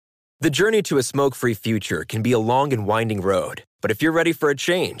The journey to a smoke-free future can be a long and winding road, but if you're ready for a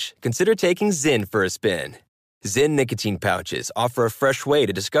change, consider taking Zyn for a spin. Zyn nicotine pouches offer a fresh way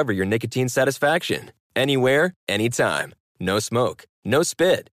to discover your nicotine satisfaction. Anywhere, anytime. No smoke, no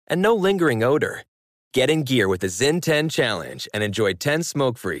spit, and no lingering odor. Get in gear with the Zyn 10 Challenge and enjoy 10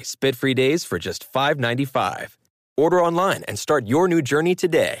 smoke-free, spit-free days for just $5.95. Order online and start your new journey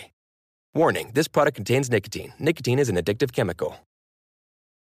today. Warning, this product contains nicotine. Nicotine is an addictive chemical.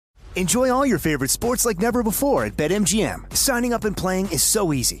 Enjoy all your favorite sports like never before at BetMGM. Signing up and playing is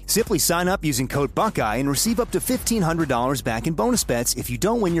so easy. Simply sign up using code Buckeye and receive up to $1,500 back in bonus bets if you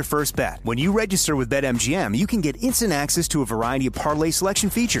don't win your first bet. When you register with BetMGM, you can get instant access to a variety of parlay selection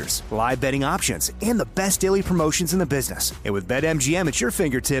features, live betting options, and the best daily promotions in the business. And with BetMGM at your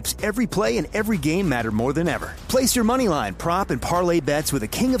fingertips, every play and every game matter more than ever. Place your moneyline, prop, and parlay bets with the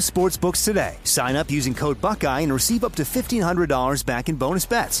king of sportsbooks today. Sign up using code Buckeye and receive up to $1,500 back in bonus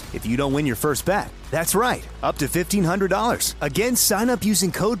bets if you don't win your first bet. That's right, up to $1,500. Again, sign up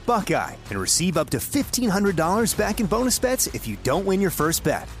using code Buckeye and receive up to $1,500 back in bonus bets if you don't win your first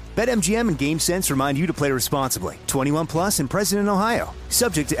bet. BetMGM and GameSense remind you to play responsibly. 21 plus and present in Ohio.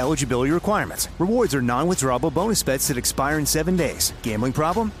 Subject to eligibility requirements. Rewards are non-withdrawable bonus bets that expire in 7 days. Gambling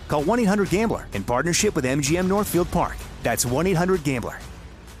problem? Call 1-800-GAMBLER in partnership with MGM Northfield Park. That's 1-800-GAMBLER.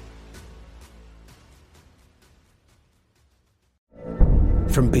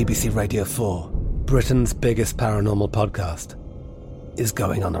 From BBC Radio 4, Britain's biggest paranormal podcast is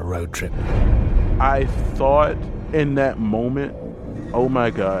going on a road trip. I thought in that moment, oh my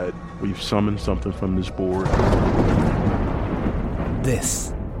God, we've summoned something from this board.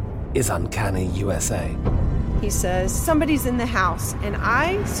 This is Uncanny USA. He says, somebody's in the house, and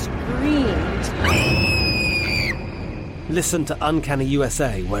I screamed. Listen to Uncanny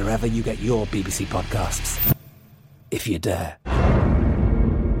USA wherever you get your BBC podcasts, if you dare.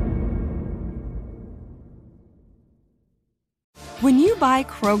 When you buy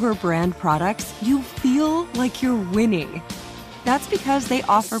Kroger brand products, you feel like you're winning. That's because they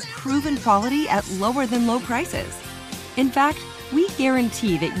offer proven quality at lower than low prices. In fact, we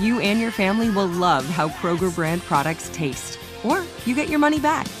guarantee that you and your family will love how Kroger brand products taste, or you get your money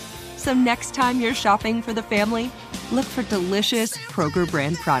back. So next time you're shopping for the family, look for delicious Kroger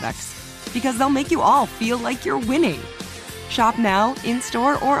brand products, because they'll make you all feel like you're winning. Shop now,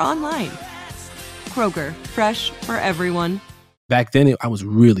 in-store, or online. Kroger, fresh for everyone. Back then, I was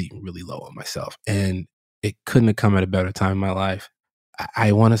really, really low on myself, and it couldn't have come at a better time in my life.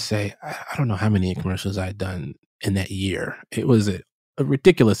 I want to say, I don't know how many commercials I had done in that year. It was a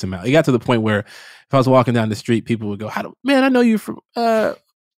ridiculous amount. It got to the point where if I was walking down the street, people would go, man, I know you from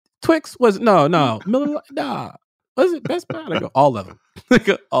Twix. No, Miller, nah. Was it Best Buy? I go, all of them.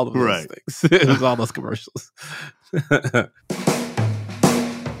 All of those things. It was all those commercials.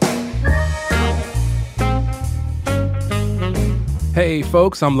 Hey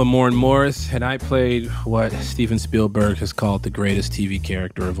folks, I'm Lamorne Morris, and I played what Steven Spielberg has called the greatest TV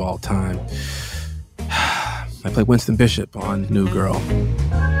character of all time. I played Winston Bishop on New Girl.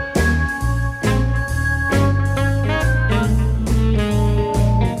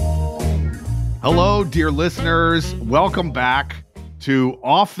 Hello, dear listeners. Welcome back to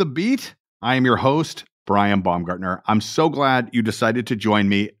Off the Beat. I am your host, Brian Baumgartner. I'm so glad you decided to join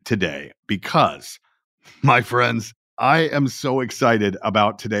me today because, my friends, I am so excited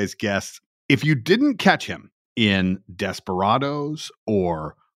about today's guest. If you didn't catch him in Desperados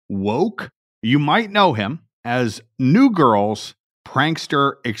or Woke, you might know him as New Girl's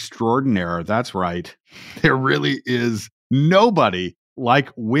prankster extraordinaire. That's right. There really is nobody like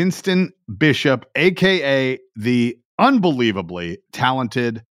Winston Bishop, a.k.a. the unbelievably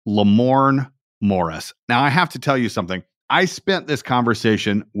talented Lamorne Morris. Now, I have to tell you something. I spent this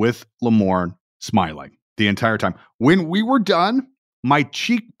conversation with Lamorne smiling the entire time. When we were done, my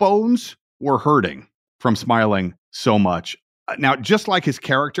cheekbones were hurting from smiling so much. Now, just like his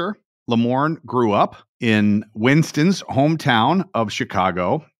character, Lamorne grew up in Winston's hometown of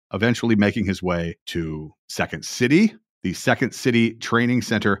Chicago, eventually making his way to Second City, the Second City Training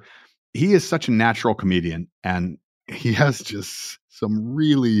Center. He is such a natural comedian, and he has just some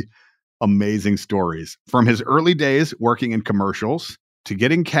really amazing stories. From his early days working in commercials to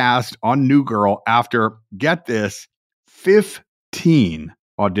getting cast on New Girl after, get this, 15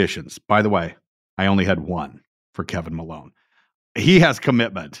 auditions. By the way, I only had one for Kevin Malone. He has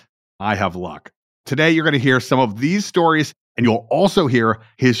commitment. I have luck. Today, you're going to hear some of these stories, and you'll also hear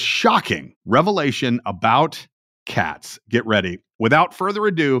his shocking revelation about cats. Get ready. Without further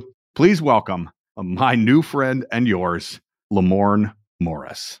ado, please welcome my new friend and yours, Lamorne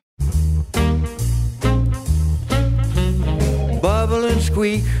Morris. Bubble and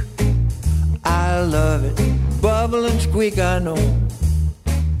squeak, I love it. Bubble and squeak, I know.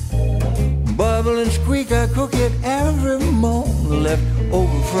 Bubble and squeak, I cook it every morning. Left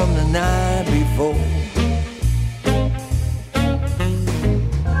over from the night before.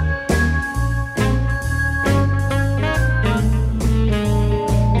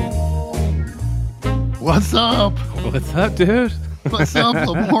 What's up? What's up, dude? What's up,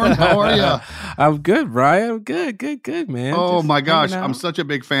 Lamorne? How are you? I'm good, Brian. I'm good, man. Oh, Just my gosh. hanging out. I'm such a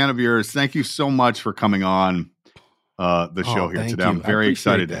big fan of yours. Thank you so much for coming on the show here thank today. you. I'm I very appreciate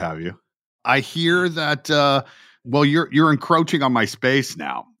excited to that. have you. I hear that, well, you're encroaching on my space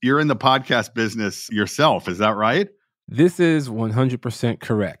now. You're in the podcast business yourself. Is that right? This is 100%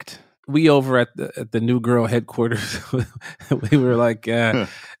 correct. We over at the New Girl headquarters, we were like,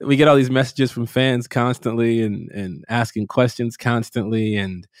 we get all these messages from fans constantly and asking questions constantly.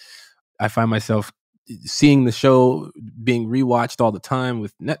 And I find myself seeing the show being rewatched all the time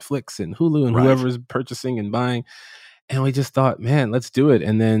with Netflix and Hulu and Right. whoever's purchasing and buying. And we just thought, man, let's do it.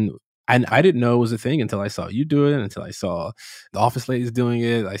 And then I didn't know it was a thing until I saw you do it, until I saw the Office ladies doing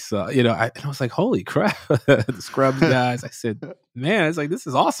it. I saw, and I was like, holy crap, the Scrubs guys. I said, man, it's like, this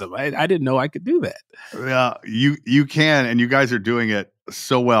is awesome. I didn't know I could do that. Yeah, you can, and you guys are doing it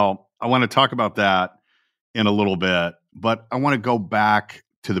so well. I want to talk about that in a little bit, but I want to go back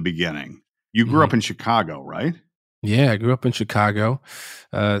to the beginning. You grew up in Chicago, right? Yeah, I grew up in Chicago,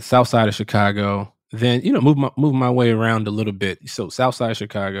 south side of Chicago. Then, moved my way around a little bit. So south side of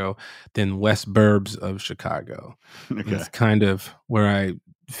Chicago, then west burbs of Chicago. Okay. It's kind of where I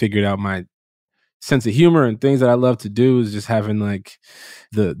figured out my sense of humor and things that I love to do is just having like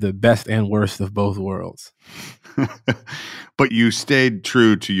the best and worst of both worlds. But you stayed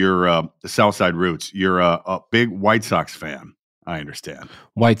true to your south side roots. You're a big White Sox fan, I understand.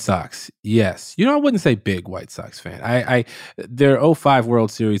 White Sox, yes. I wouldn't say big White Sox fan. Their 05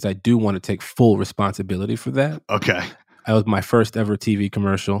 World Series, I do want to take full responsibility for that. Okay. I was my first ever TV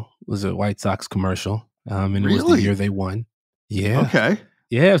commercial. It was a White Sox commercial, and it was the Really? year they won. Yeah. Okay.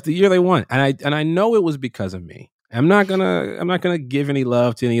 Yeah, it was the year they won, and I know it was because of me. I'm not gonna give any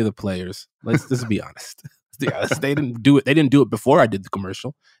love to any of the players. Let's just be honest. They didn't do it. They didn't do it before I did the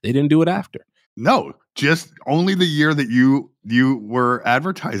commercial. They didn't do it after. No, just only the year that you were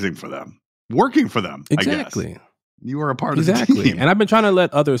advertising for them, working for them. Exactly. I guess. You were a part of the team. And I've been trying to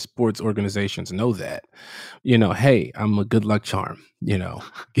let other sports organizations know that, hey, I'm a good luck charm,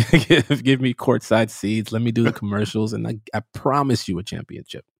 give me courtside seats. Let me do the commercials. And I promise you a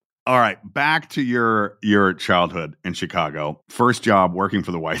championship. All right. Back to your childhood in Chicago. First job working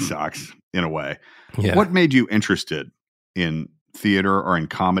for the White Sox in a way. Yeah. What made you interested in theater or in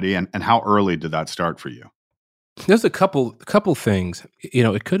comedy? And how early did that start for you? There's a couple things,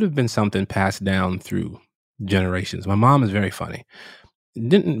 it could have been something passed down through generations. My mom is very funny.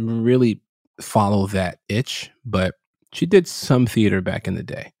 Didn't really follow that itch, but she did some theater back in the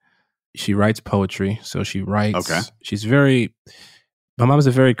day. She writes poetry, so she writes. Okay. My mom is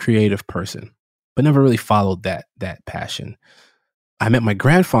a very creative person, but never really followed that passion. I met my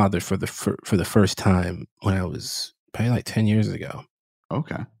grandfather for the first time when I was probably like 10 years ago.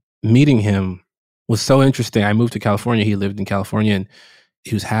 Okay. Meeting him was so interesting. I moved to California. He lived in California, and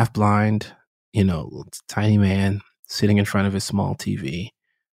he was half blind. Tiny man sitting in front of his small TV,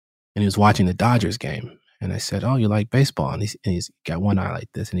 and he was watching the Dodgers game. And I said, "Oh, you like baseball?" And he's got one eye like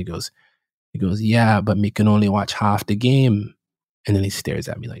this, and he goes, "Yeah, but me can only watch half the game." And then he stares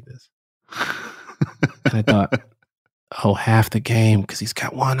at me like this, and I thought, "Oh, half the game because he's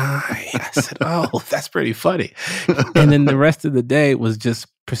got one eye." I said, "Oh, that's pretty funny." And then the rest of the day was just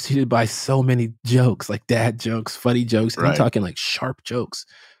preceded by so many jokes, like dad jokes, funny jokes, and I'm talking like sharp jokes.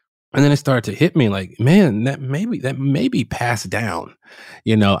 And then it started to hit me like, man, that may be passed down.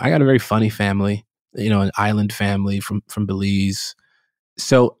 I got a very funny family, an island family from Belize.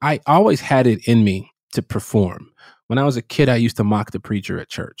 So I always had it in me to perform. When I was a kid, I used to mock the preacher at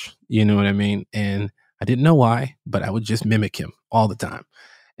church. You know what I mean? And I didn't know why, but I would just mimic him all the time.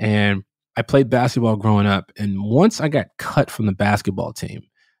 And I played basketball growing up. And once I got cut from the basketball team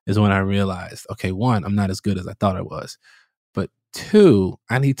is when I realized, okay, one, I'm not as good as I thought I was. But two,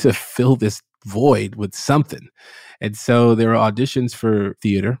 I need to fill this void with something. And so there were auditions for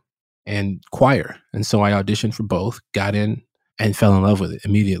theater and choir. And so I auditioned for both, got in, and fell in love with it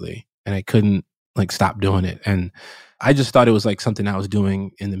immediately. And I couldn't stop doing it. And I just thought it was like something I was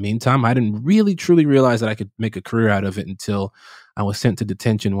doing in the meantime. I didn't really truly realize that I could make a career out of it until I was sent to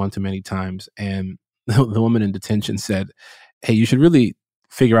detention one too many times. And the woman in detention said, "Hey, you should really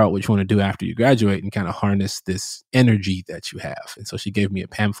figure out what you want to do after you graduate and kind of harness this energy that you have." And so she gave me a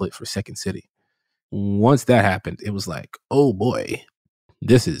pamphlet for Second City. Once that happened, it was like, oh boy,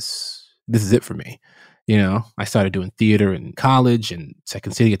 this is this is it for me. I started doing theater in college and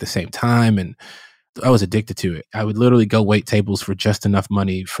Second City at the same time. And I was addicted to it. I would literally go wait tables for just enough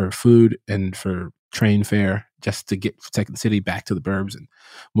money for food and for train fare just to get Second City back to the burbs and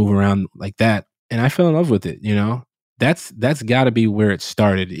move around like that. And I fell in love with it. That's got to be where it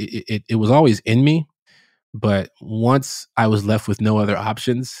started. It was always in me, but once I was left with no other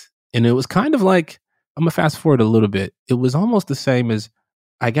options, and it was kind of like, I'm gonna fast forward a little bit. It was almost the same as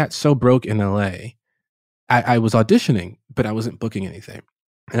I got so broke in LA. I was auditioning, but I wasn't booking anything.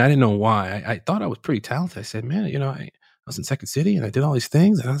 And I didn't know why. I thought I was pretty talented. I said, man, I was in Second City and I did all these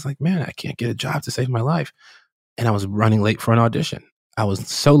things. And I was like, man, I can't get a job to save my life. And I was running late for an audition. I was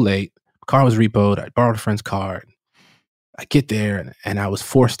so late. My car was repoed. I borrowed a friend's car. I get there and I was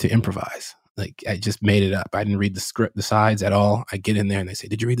forced to improvise. Like, I just made it up. I didn't read the script, the sides at all. I get in there and they say,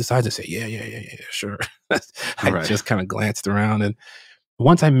 did you read the sides? I say, yeah, sure. I just kind of glanced around. And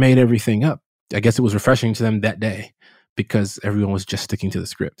once I made everything up, I guess it was refreshing to them that day because everyone was just sticking to the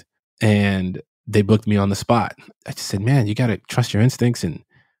script. And they booked me on the spot. I just said, man, you got to trust your instincts and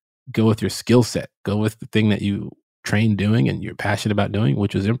go with your skill set. Go with the thing that you trained doing and you're passionate about doing,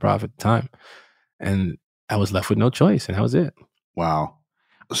 which was improv at the time. And I was left with no choice, and that was it. Wow.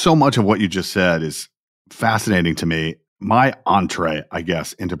 So much of what you just said is fascinating to me. My entree, I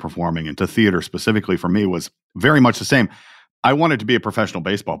guess, into performing, into theater specifically for me was very much the same. I wanted to be a professional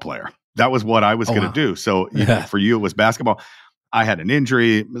baseball player. That was what I was going to do. So for you, it was basketball. I had an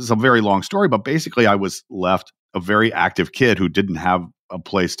injury. This is a very long story, but basically I was left a very active kid who didn't have a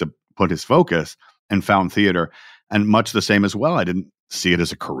place to put his focus and found theater. And much the same as well. I didn't see it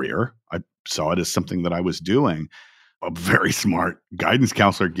as a career. I saw it as something that I was doing. A very smart guidance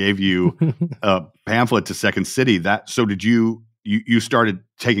counselor gave you a pamphlet to Second City. So did you started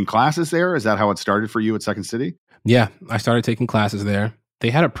taking classes there? Is that how it started for you at Second City? Yeah, I started taking classes there. They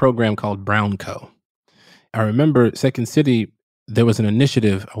had a program called Brown Co. I remember Second City, there was an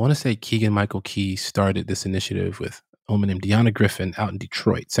initiative. I want to say Keegan-Michael Key started this initiative with a woman named Deanna Griffin out in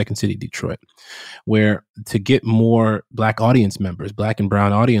Detroit, Second City, Detroit, where to get more Black audience members, Black and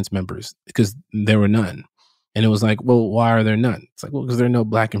brown audience members, because there were none. And it was like, well, why are there none? It's like, well, because there are no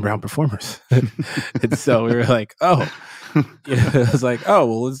Black and brown performers. And so we were like, it was like,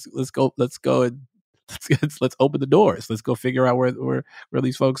 well, let's go and let's open the doors. Let's go figure out where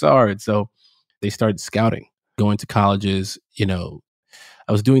these folks are. And so they started scouting, going to colleges.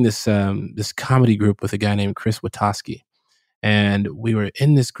 I was doing this comedy group with a guy named Chris Witowski, and we were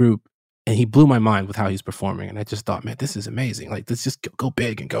in this group, and he blew my mind with how he's performing. And I just thought, man, this is amazing. Like, let's just go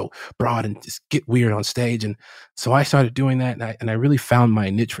big and go broad and just get weird on stage. And so I started doing that, and I really found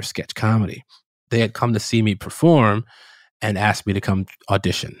my niche for sketch comedy. They had come to see me perform and asked me to come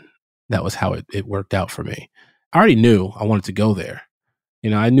audition. That was how it worked out for me. I already knew I wanted to go there.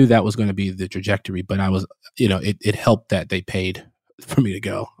 I knew that was going to be the trajectory, but I was, it helped that they paid for me to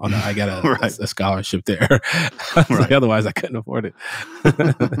go. I got a scholarship there. Like, otherwise I couldn't afford it.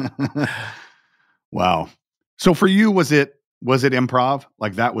 Wow. So for you, was it improv?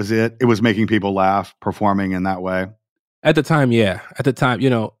 Like, that was it? It was making people laugh, performing in that way? At the time, yeah. At the time,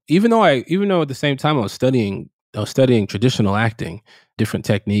 even though at the same time I was studying traditional acting, different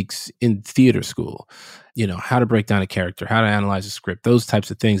techniques in theater school, how to break down a character, how to analyze a script, those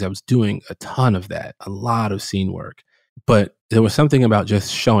types of things. I was doing a ton of that, a lot of scene work. But there was something about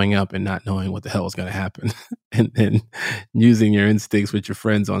just showing up and not knowing what the hell was going to happen and using your instincts with your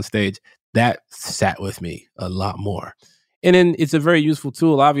friends on stage. That sat with me a lot more. And then it's a very useful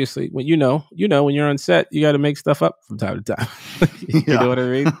tool, obviously. When when you're on set, you got to make stuff up from time to time. You know what I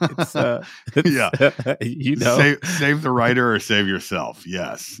mean? Save the writer or save yourself.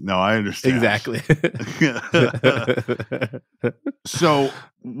 Yes. No, I understand. Exactly. So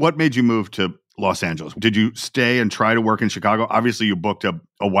what made you move to Los Angeles? Did you stay and try to work in Chicago? Obviously, you booked a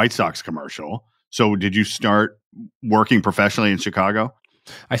White Sox commercial. So did you start working professionally in Chicago?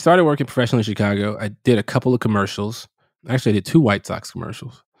 I started working professionally in Chicago. I did a couple of commercials. Actually, I did 2 White Sox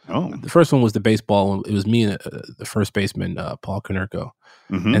commercials. Oh. The first one was the baseball one. It was me and the first baseman, Paul Konerko.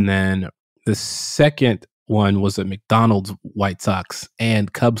 Mm-hmm. And then the second one was a McDonald's White Sox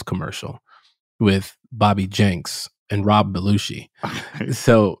and Cubs commercial with Bobby Jenks and Rob Belushi. Okay.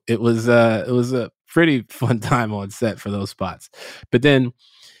 So it was a pretty fun time on set for those spots. But then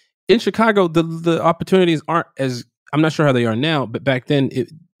in Chicago, the opportunities aren't as, I'm not sure how they are now, but back then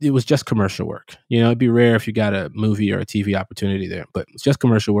it was just commercial work. It'd be rare if you got a movie or a TV opportunity there, but it's just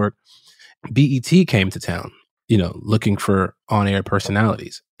commercial work. BET came to town, looking for on-air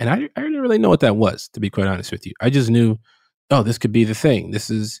personalities. And I didn't really know what that was, to be quite honest with you. I just knew, this could be the thing.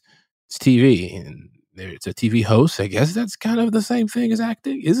 It's TV. And it's a TV host. I guess that's kind of the same thing as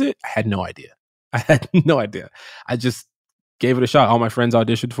acting. Is it? I had no idea. I just gave it a shot. All my friends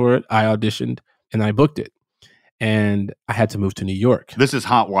auditioned for it. I auditioned and I booked it. And I had to move to New York. This is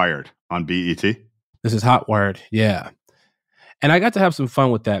Hot Wired on BET? This is Hot Wired, yeah. And I got to have some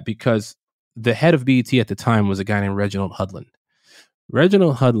fun with that because the head of BET at the time was a guy named Reginald Hudlin.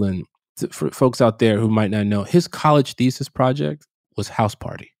 Reginald Hudlin, for folks out there who might not know, his college thesis project was House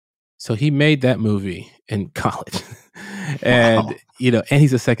Party. So he made that movie in college. And, Wow. And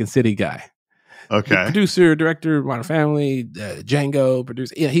he's a Second City guy. Okay. The producer, director, Modern Family, Django,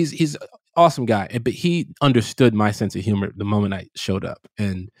 producer. Yeah, he's an awesome guy. But he understood my sense of humor the moment I showed up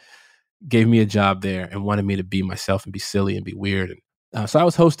and gave me a job there and wanted me to be myself and be silly and be weird. And so I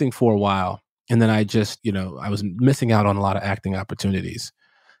was hosting for a while. And then I just, I was missing out on a lot of acting opportunities.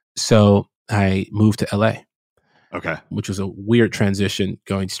 So I moved to LA. Okay. Which was a weird transition,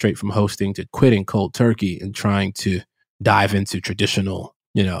 going straight from hosting to quitting cold turkey and trying to dive into traditional,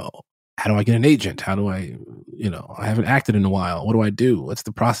 how do I get an agent? How do I haven't acted in a while. What do I do? What's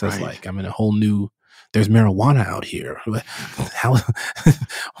the process like? I'm in a whole new, there's marijuana out here.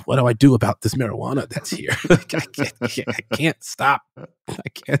 What do I do about this marijuana that's here? I can't stop. I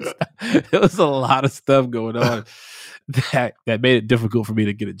can't stop. There was a lot of stuff going on that made it difficult for me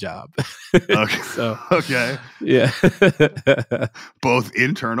to get a job. Okay. Okay. Yeah. Both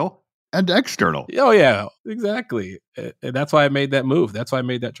internal and external. Oh, yeah, exactly. And that's why I made that move. That's why I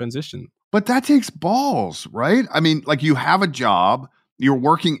made that transition. But that takes balls, right? I mean, like you have a job, you're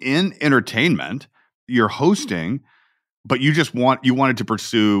working in entertainment, you're hosting, but you wanted to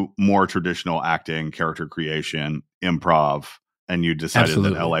pursue more traditional acting, character creation, improv, and you decided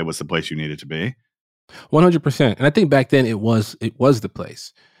that LA was the place you needed to be. 100%. And I think back then it was the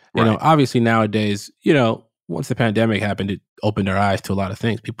place. Right. Obviously nowadays, once the pandemic happened, it opened our eyes to a lot of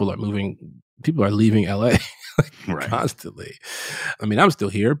things. People are leaving LA constantly. I mean, I'm still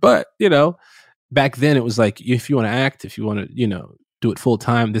here, but back then it was like, if you want to act, if you want to, do it full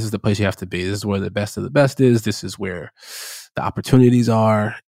time, this is the place you have to be. This is where the best of the best is. This is where the opportunities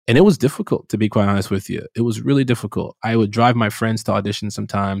are. And it was difficult, to be quite honest with you. It was really difficult. I would drive my friends to audition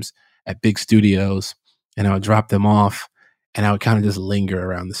sometimes at big studios, and I would drop them off, and I would kind of just linger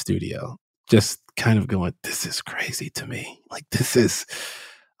around the studio, just kind of going, this is crazy to me. Like, this is,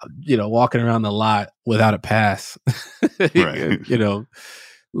 walking around the lot without a pass, right.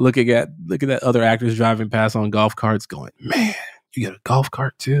 Looking at other actors driving past on golf carts going, man, you get a golf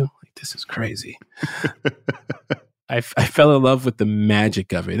cart too? Like, this is crazy. I fell in love with the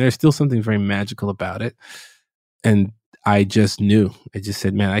magic of it. There's still something very magical about it. And I just knew. I just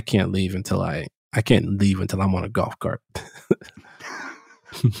said, man, I can't leave until I'm on a golf cart.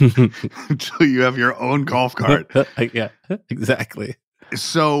 Until you have your own golf cart. Yeah, exactly.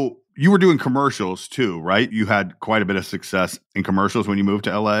 So you were doing commercials too, right? You had quite a bit of success in commercials when you moved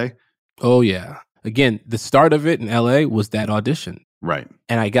to LA. Oh, yeah. Again, the start of it in LA was that audition. Right.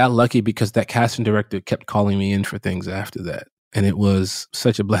 And I got lucky because that casting director kept calling me in for things after that. And it was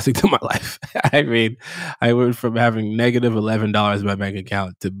such a blessing to my life. I mean, I went from having negative $11 in my bank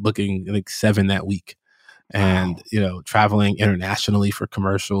account to booking like 7 that week. And, traveling internationally for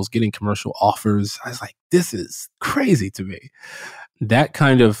commercials, getting commercial offers. I was like, this is crazy to me. That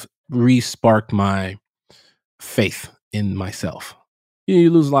kind of re-sparked my faith in myself.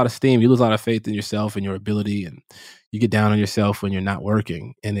 You lose a lot of steam. You lose a lot of faith in yourself and your ability, and you get down on yourself when you're not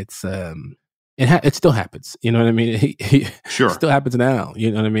working. And it's it still happens. You know what I mean? Sure. It still happens now.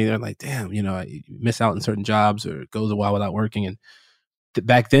 You know what I mean? They're like, damn, you miss out on certain jobs, or it goes a while without working. And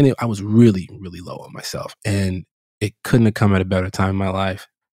back then, I was really, really low on myself, and it couldn't have come at a better time in my life.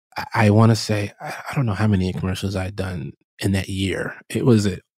 I want to say, I don't know how many commercials I'd done in that year. It was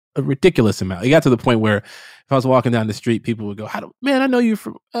a ridiculous amount. It got to the point where if I was walking down the street, people would go, man, I know you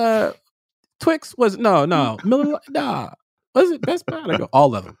from Twix. Was it? No, Miller, nah. Was it Best Buy? I go,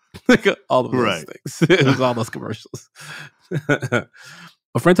 all of them. All of those things. It was all those commercials. A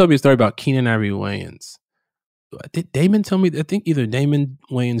friend told me a story about Keenan Ivory Wayans. Did Damon tell me? I think either Damon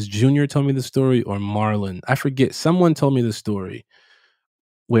Wayans Jr. told me the story, or Marlon. I forget. Someone told me the story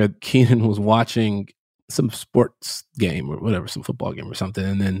where Keenan was watching some sports game or whatever, some football game or something,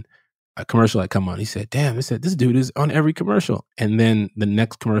 and then a commercial had come on. He said, damn, this dude is on every commercial. And then the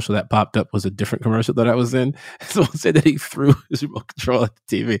next commercial that popped up was a different commercial that I was in. Someone said that he threw his remote control at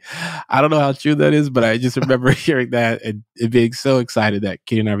the TV. I don't know how true that is, but I just remember hearing that and being so excited that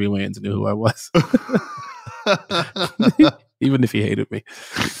Keenan Ivory Wayans knew who I was. Even if he hated me.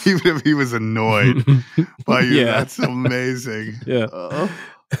 Even if he was annoyed by you. Yeah. That's amazing. Yeah.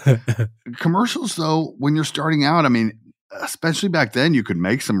 Commercials, though, when you're starting out, I mean, especially back then, you could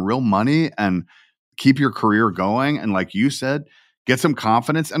make some real money. And keep your career going. And like you said, get some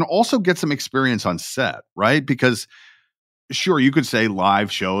confidence and also get some experience on set, right? Because sure, you could say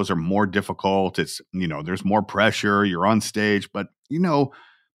live shows are more difficult. It's, there's more pressure. You're on stage. But,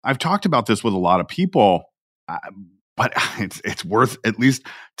 I've talked about this with a lot of people, but it's worth, at least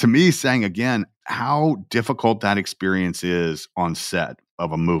to me, saying again, how difficult that experience is on set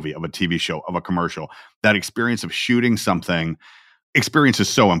of a movie, of a TV show, of a commercial. That experience of shooting something, experience is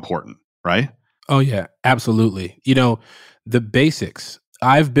so important, right? Oh, yeah, absolutely. The basics.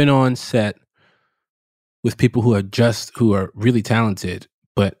 I've been on set with people who are really talented,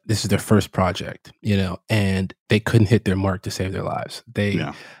 but this is their first project, and they couldn't hit their mark to save their lives. They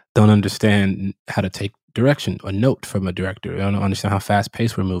don't understand how to take direction, a note from a director. They don't understand how fast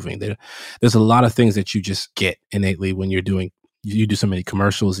paced we're moving. There's a lot of things that you just get innately when you do so many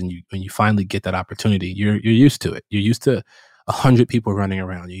commercials, and when you finally get that opportunity, you're used to it. You're used to 100 people running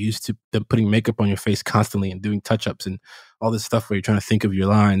around. You're used to them putting makeup on your face constantly and doing touch-ups and all this stuff where you're trying to think of your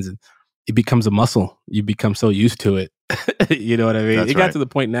lines, and it becomes a muscle. You become so used to it. You know what I mean? That's got to the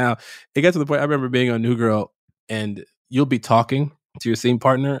point now. I remember being on New Girl, and you'll be talking to your scene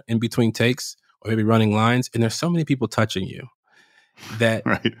partner in between takes or maybe running lines, and there's so many people touching you that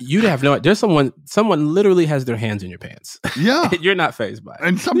you'd have no idea. There's someone literally has their hands in your pants. Yeah. You're not fazed by it.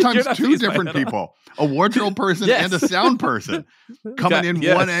 And sometimes two different people, a wardrobe person and a sound person coming in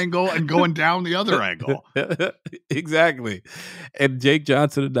one angle and going down the other angle. Exactly. And Jake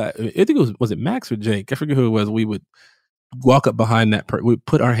Johnson and I think it was it Max or Jake? I forget who it was. We would walk up behind that person. We'd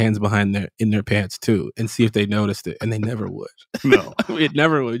put our hands behind in their pants too and see if they noticed it. And they never would. No. It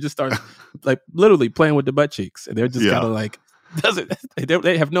never would. It just starts like literally playing with the butt cheeks. And they're just kind of like,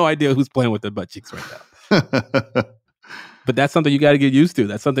 they have no idea who's playing with their butt cheeks right now. But that's something you got to get used to.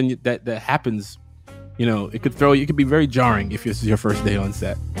 That's something that happens. It could be very jarring if it's your first day on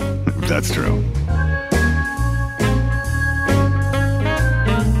set. That's true.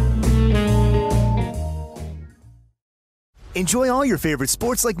 Enjoy all your favorite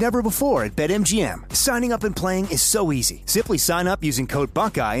sports like never before at BetMGM. Signing up and playing is so easy. Simply sign up using code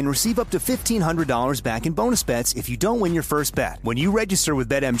Buckeye and receive up to $1,500 back in bonus bets if you don't win your first bet. When you register with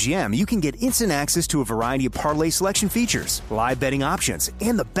BetMGM, you can get instant access to a variety of parlay selection features, live betting options,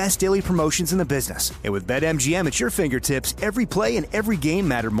 and the best daily promotions in the business. And with BetMGM at your fingertips, every play and every game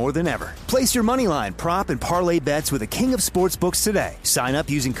matter more than ever. Place your moneyline, prop, and parlay bets with the king of sportsbooks today. Sign up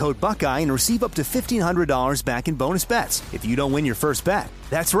using code Buckeye and receive up to $1,500 back in bonus bets if you don't win your first bet.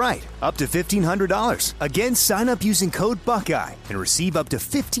 That's right, up to $1,500. Again, sign up using code Buckeye and receive up to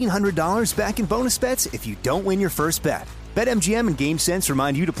 $1,500 back in bonus bets if you don't win your first bet. BetMGM and GameSense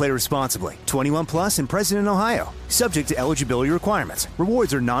remind you to play responsibly. 21 plus and present in Ohio. Subject to eligibility requirements.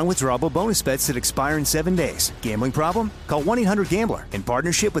 Rewards are non-withdrawable bonus bets that expire in 7 days. Gambling problem? Call 1-800-GAMBLER in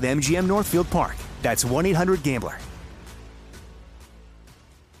partnership with MGM Northfield Park. That's 1-800-GAMBLER.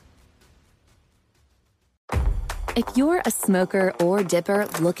 If you're a smoker or dipper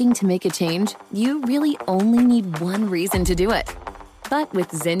looking to make a change, you really only need one reason to do it. But with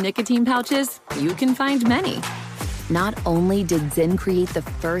Zyn nicotine pouches, you can find many. Not only did Zyn create the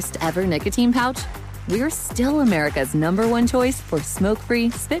first ever nicotine pouch, we're still America's #1 choice for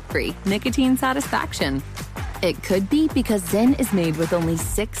smoke-free, spit-free nicotine satisfaction. It could be because Zyn is made with only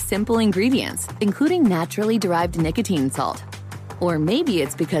 6 simple ingredients, including naturally derived nicotine salt. Or maybe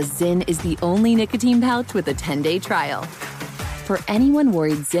it's because Zyn is the only nicotine pouch with a 10-day trial. For anyone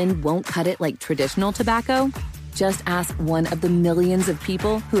worried Zyn won't cut it like traditional tobacco, just ask one of the millions of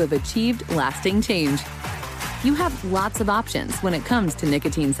people who have achieved lasting change. You have lots of options when it comes to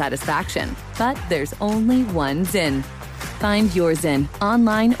nicotine satisfaction, but there's only one Zyn. Find your Zyn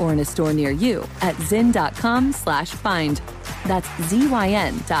online or in a store near you at zyn.com/find. That's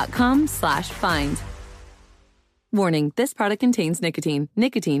ZYN.com/find. Warning, this product contains nicotine.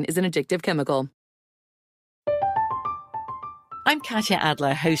 Nicotine is an addictive chemical. I'm Katya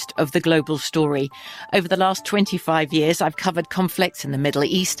Adler, host of The Global Story. Over the last 25 years, I've covered conflicts in the Middle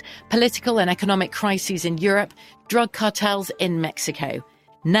East, political and economic crises in Europe, drug cartels in Mexico.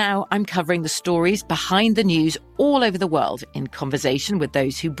 Now I'm covering the stories behind the news all over the world in conversation with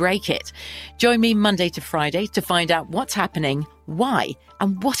those who break it. Join me Monday to Friday to find out what's happening, why,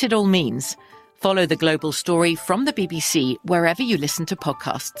 and what it all means. Follow The Global Story from the BBC wherever you listen to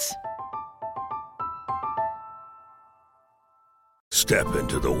podcasts. Step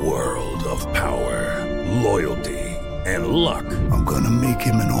into the world of power, loyalty, and luck. I'm gonna make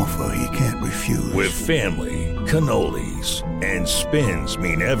him an offer he can't refuse. With family, cannolis, and spins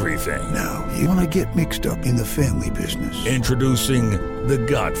mean everything. Now, you wanna get mixed up in the family business. Introducing The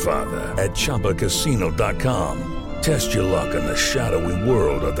Godfather at ChumbaCasino.com. Test your luck in the shadowy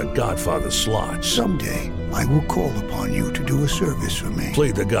world of The Godfather slot. Someday, I will call upon you to do a service for me.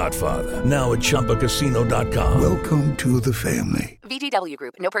 Play The Godfather, now at ChumbaCasino.com. Welcome to the family. VGW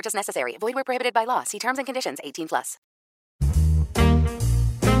Group. No purchase necessary. Void where prohibited by law. See terms and conditions. 18+.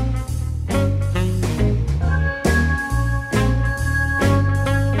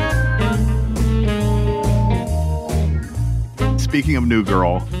 Speaking of New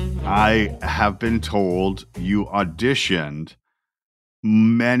Girl, I have been told you auditioned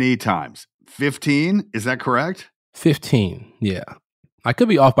many times. 15, is that correct? 15, yeah. I could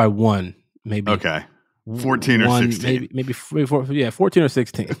be off by one, maybe. Okay. 14 or 16. Maybe 14 or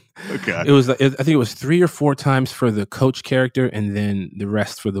 16. Okay. I think it was 3 or 4 times for the coach character and then the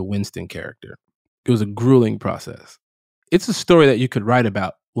rest for the Winston character. It was a grueling process. It's a story that you could write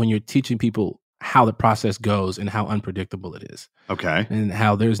about when you're teaching people how the process goes and how unpredictable it is. Okay. And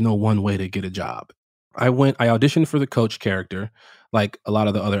how there's no one way to get a job. I auditioned for the coach character like a lot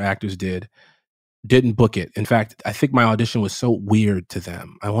of the other actors didn't book it. In fact, I think my audition was so weird to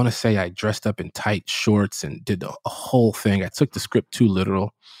them. I want to say I dressed up in tight shorts and did a whole thing. I took the script too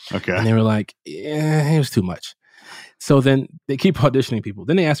literal. Okay. And they were like, yeah, it was too much. So then they keep auditioning people.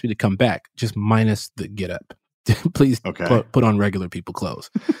 Then they asked me to come back, just minus the get up. Please put on regular people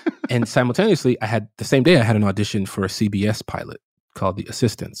clothes. And simultaneously, the same day I had an audition for a CBS pilot called The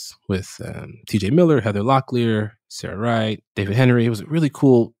Assistants with TJ Miller, Heather Locklear, Sarah Wright, David Henry. It was a really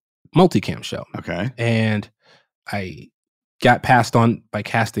cool multicam show. Okay. And I got passed on by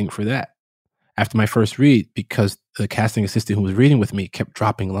casting for that after my first read because the casting assistant who was reading with me kept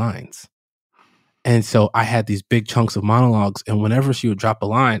dropping lines. And so I had these big chunks of monologues, and whenever she would drop a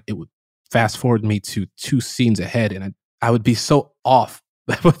line, it would fast forward me to 2 scenes ahead, and I would be so off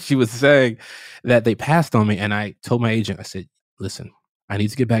what she was saying that they passed on me. And I told my agent, I said, listen, I need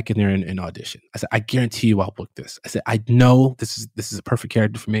to get back in there and audition. I said, I guarantee you I'll book this. I said, I know this is a perfect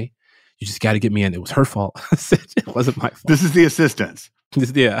character for me. You just got to get me in. It was her fault. I said, it wasn't my fault. This is The Assistants.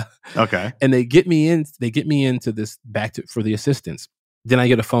 Yeah. Okay. And they get me into this for The Assistants. Then I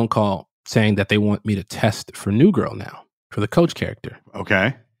get a phone call saying that they want me to test for New Girl now, for the coach character.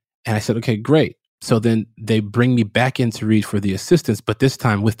 Okay. And I said, okay, great. So then they bring me back in to read for The Assistants, but this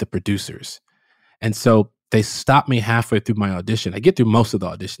time with the producers. And so they stopped me halfway through my audition. I get through most of the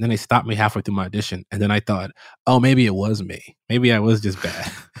audition. Then they stopped me halfway through my audition. And then I thought, oh, maybe it was me. Maybe I was just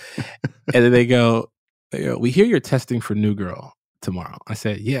bad. And then they go, we hear you're testing for New Girl tomorrow. I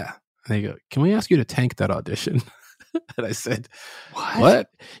said, yeah. And they go, can we ask you to tank that audition? And I said, what?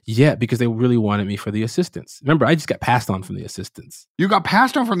 Yeah, because they really wanted me for The Assistants. Remember, I just got passed on from The Assistants. You got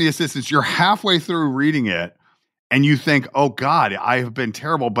passed on from The Assistants. You're halfway through reading it and you think, oh God, I have been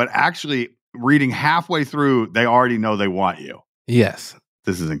terrible. But actually reading halfway through, they already know they want you. Yes.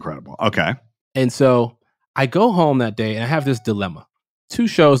 This is incredible. Okay. And so I go home that day and I have this dilemma. 2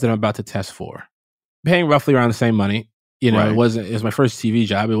 shows that I'm about to test for, paying roughly around the same money. You know, right. It was my first TV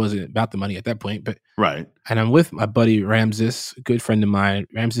job. It wasn't about the money at that point, but right. And I'm with my buddy Ramses, a good friend of mine,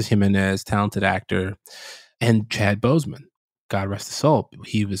 Ramses Jimenez, talented actor, and Chad Boseman. God rest his soul.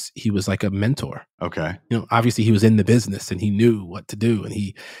 He was like a mentor. Okay. You know, obviously he was in the business and he knew what to do. And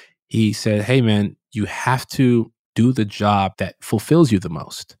he said, hey man, you have to do the job that fulfills you the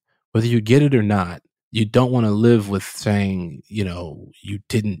most. Whether you get it or not, you don't want to live with saying, you know, you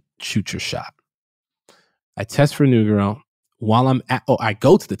didn't shoot your shot. I test for New Girl. I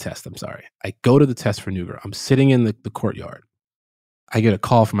go to the test. I'm sorry. I go to the test for New Girl. I'm sitting in the courtyard. I get a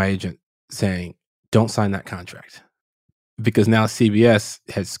call from my agent saying, don't sign that contract. Because now CBS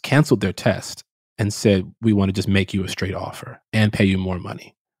has canceled their test and said, we want to just make you a straight offer and pay you more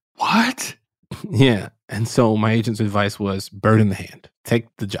money. What? Yeah. And so my agent's advice was bird in the hand, take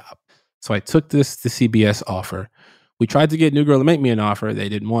the job. So I took the CBS offer. We tried to get New Girl to make me an offer. They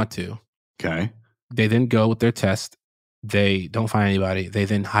didn't want to. Okay. They then go with their test. They don't find anybody. They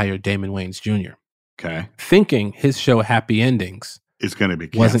then hire Damon Wayans Jr. Okay. Thinking his show Happy Endings is going to be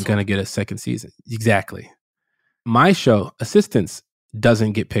canceled. Wasn't going to get a second season. Exactly. My show, Assistants,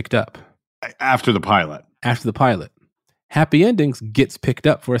 doesn't get picked up. After the pilot. After the pilot. Happy Endings gets picked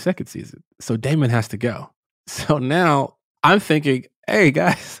up for a second season. So Damon has to go. So now I'm thinking, hey,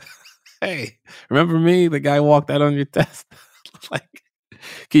 guys, hey, remember me? The guy walked out on your test. Like,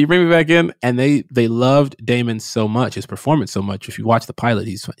 can you bring me back in? And they loved Damon so much, his performance so much. If you watch the pilot,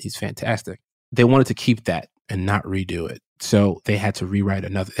 he's fantastic. They wanted to keep that and not redo it. So they had to write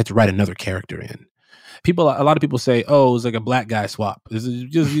another character in. A lot of people say, oh, it was like a black guy swap.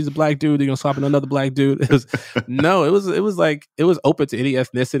 He's a black dude, they're gonna swap in another black dude. It was open to any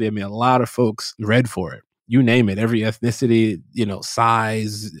ethnicity. I mean, a lot of folks read for it. you name it, every ethnicity,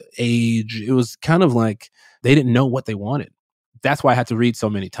 size, age. It was kind of like they didn't know what they wanted. That's why I had to read so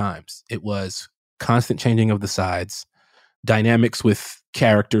many times. It was constant changing of the sides, dynamics with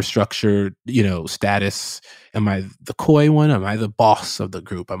character structure, status. Am I the coy one? Am I the boss of the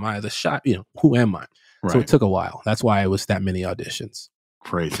group? Am I the shot? Who am I? Right. So it took a while. That's why it was that many auditions.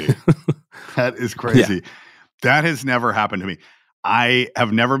 Crazy. That is crazy. Yeah. That has never happened to me. I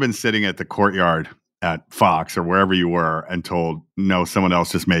have never been sitting at the courtyard at Fox or wherever you were and told, no, someone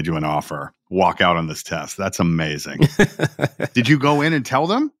else just made you an offer. Walk out on this test. That's amazing. Did you go in and tell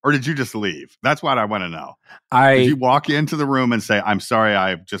them, or did you just leave? That's what I want to know. Did you walk into the room and say, I'm sorry,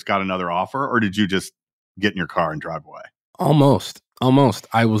 I've just got another offer, or did you just get in your car and drive away? Almost.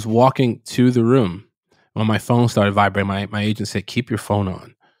 I was walking to the room when my phone started vibrating. My agent said, keep your phone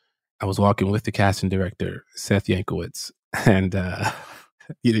on. I was walking with the casting director, Seth Yankowitz, and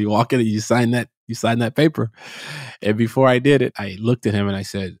you walk in and you sign that paper. And before I did it, I looked at him and I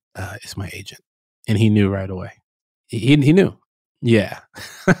said, it's my agent. And he knew right away. He knew. Yeah.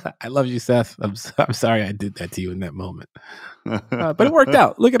 I love you, Seth. I'm sorry I did that to you in that moment. But it worked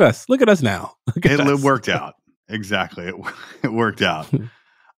out. Look at us. Look at us now. It worked out. Exactly. It worked out.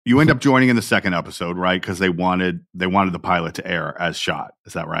 You end up joining in the second episode, right? Because they wanted the pilot to air as shot.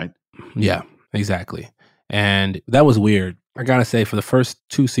 Is that right? Yeah, exactly. And that was weird. I gotta say, for the first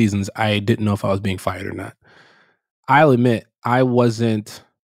 2 seasons, I didn't know if I was being fired or not. I'll admit,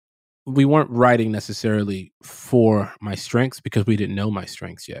 we weren't writing necessarily for my strengths because we didn't know my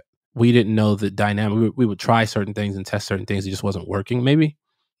strengths yet. We didn't know the dynamic. We would try certain things and test certain things. It just wasn't working. Maybe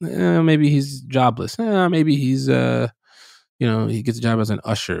he's jobless. Maybe he's, he gets a job as an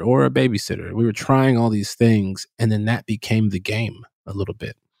usher or a babysitter. We were trying all these things, and then that became the game a little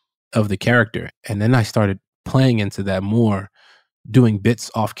bit of the character. And then I started playing into that more, doing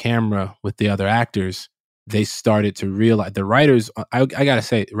bits off camera with the other actors. They started to realize, the writers, I gotta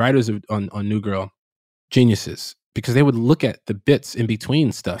say, writers on New Girl, geniuses, because they would look at the bits in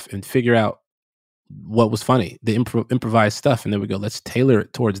between stuff and figure out what was funny, the improvised stuff, and they would go, let's tailor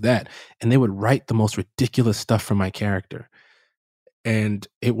it towards that. And they would write the most ridiculous stuff for my character. And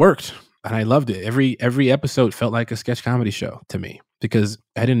it worked. And I loved it. Every episode felt like a sketch comedy show to me because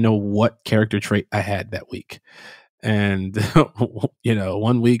I didn't know what character trait I had that week. And,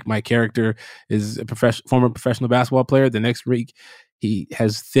 1 week my character is a former professional basketball player. The next week he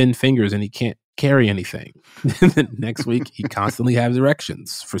has thin fingers and he can't carry anything. The next week he constantly has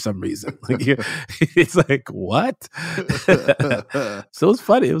erections for some reason. It's like, what? So it was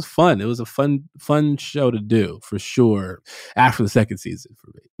funny. It was fun. It was a fun show to do for sure after the second season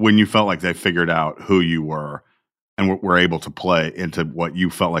for me. When you felt like they figured out who you were and were able to play into what you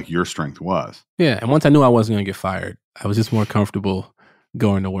felt like your strength was. Yeah. And once I knew I wasn't going to get fired, I was just more comfortable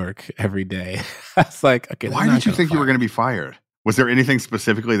going to work every day. I was like, okay. Why did you think you were going to be fired? Was there anything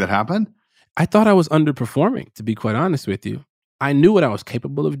specifically that happened? I thought I was underperforming, to be quite honest with you. I knew what I was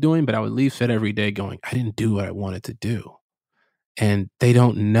capable of doing, but I would leave set every day going, I didn't do what I wanted to do. And they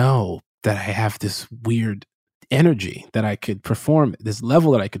don't know that I have this weird energy that I could perform, this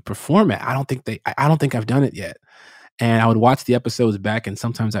level that I could perform at. I don't think I've done it yet. And I would watch the episodes back and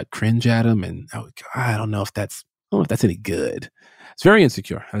sometimes I'd cringe at them and I don't know if that's any good. It's very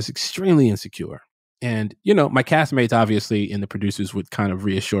insecure. I was extremely insecure. And, my castmates, obviously, and the producers would kind of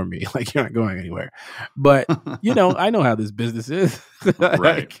reassure me, like, you're not going anywhere. But, I know how this business is.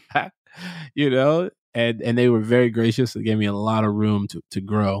 Right. And they were very gracious. They gave me a lot of room to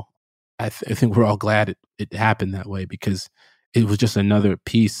grow. I think we're all glad it happened that way because it was just another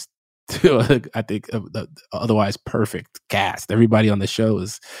piece to, I think, the otherwise perfect cast. Everybody on the show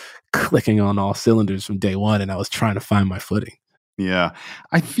was clicking on all cylinders from day one, and I was trying to find my footing. Yeah.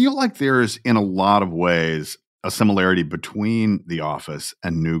 I feel like there's, in a lot of ways, a similarity between The Office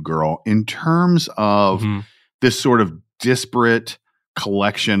and New Girl in terms of this sort of disparate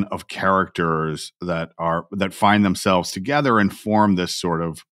collection of characters that find themselves together and form this sort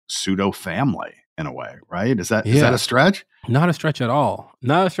of pseudo family in a way, right? Is that a stretch? Not a stretch at all.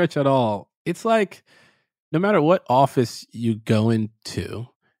 Not a stretch at all. It's like no matter what office you go into,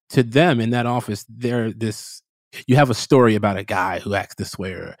 to them in that office, you have a story about a guy who acts this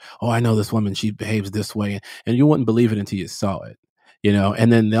way, or, oh, I know this woman, she behaves this way, and you wouldn't believe it until you saw it,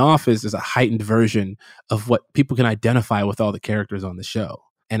 And then The Office is a heightened version of what people can identify with all the characters on the show.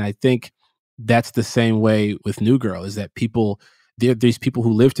 And I think that's the same way with New Girl, is that these people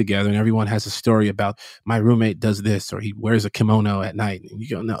who live together and everyone has a story about my roommate does this, or he wears a kimono at night. And you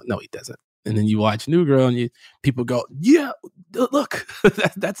go, no, he doesn't. And then you watch New Girl and people go, yeah, look, they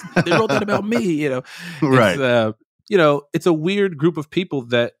wrote that about me, Right. It's a weird group of people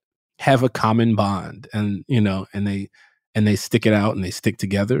that have a common bond, and and they stick it out and they stick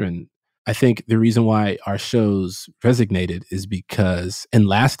together. And I think the reason why our shows resonated is because, and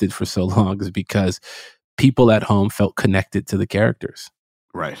lasted for so long, is because people at home felt connected to the characters.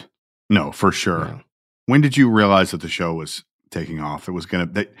 Right. No, for sure. Yeah. When did you realize that the show was taking off? It was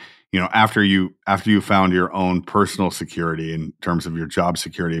after you found your own personal security in terms of your job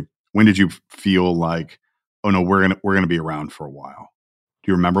security, when did you feel like, oh no, we're gonna be around for a while?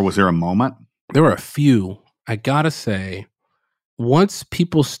 Do you remember? Was there a moment? There were a few. I gotta say, once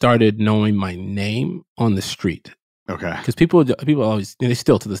people started knowing my name on the street, okay, because people always, they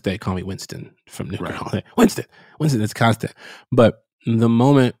still to this day call me Winston from New York. Right. Winston, it's constant. But the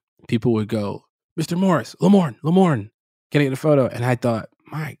moment people would go, Mr. Morris, Lamorne, getting in a photo, and I thought,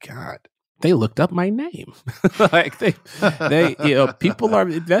 my God, they looked up my name. Like they people are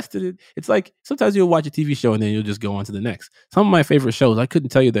invested in. It's like sometimes you'll watch a TV show and then you'll just go on to the next. Some of my favorite shows, I couldn't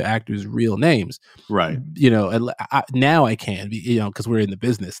tell you the actors' real names, right? Now I can, because we're in the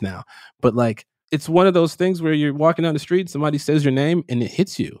business now. But like, it's one of those things where you're walking down the street, somebody says your name, and it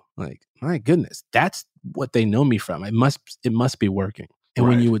hits you. Like, my goodness, that's what they know me from. It must be working. And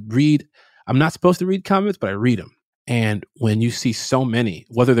when you would read, I'm not supposed to read comments, but I read them. And when you see so many,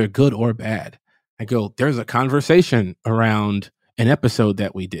 whether they're good or bad, I go, there's a conversation around an episode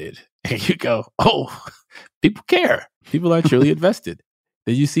that we did. And you go, oh, people care. People are truly invested.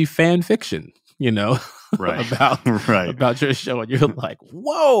 Then you see fan fiction, right. about your show. And you're like,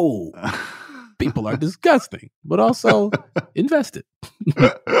 whoa, people are disgusting, but also invested.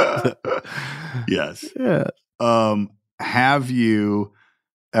 Yes. Yeah. Have you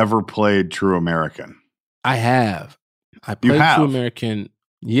ever played True American? I have. I played True American.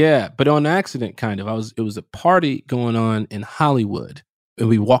 Yeah, but on accident, kind of. It was a party going on in Hollywood, and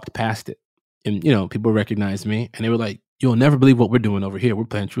we walked past it. And, people recognized me, and they were like, you'll never believe what we're doing over here. We're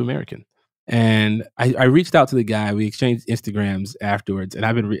playing True American. And I reached out to the guy. We exchanged Instagrams afterwards, and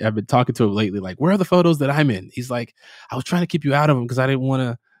I've been talking to him lately, like, where are the photos that I'm in? He's like, I was trying to keep you out of them because I didn't want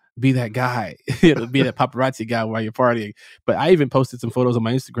to be that guy, be that paparazzi guy while you're partying. But I even posted some photos on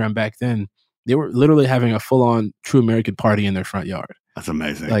my Instagram back then. They were literally having a full-on True American party in their front yard. That's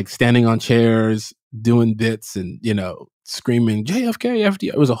amazing. Like standing on chairs, doing bits, and screaming JFK,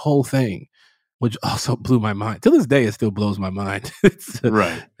 FDR. It was a whole thing, which also blew my mind. To this day, it still blows my mind. It's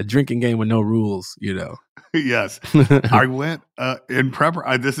a drinking game with no rules. Yes, I went in prep.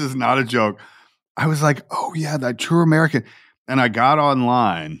 This is not a joke. I was like, oh yeah, that True American, and I got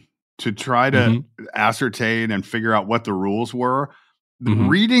online to try to ascertain and figure out what the rules were. Mm-hmm.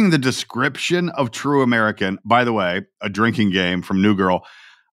 Reading the description of True American, by the way, a drinking game from New Girl,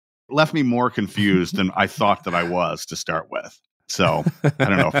 left me more confused than I thought that I was to start with. So I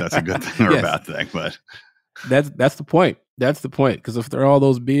don't know if that's a good thing or a bad thing, but that's the point. That's the point. Because if there are all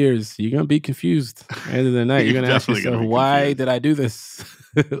those beers, you're gonna be confused at the end of the night. You're gonna ask yourself, why did I do this?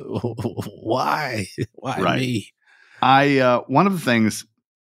 Why me? One of the things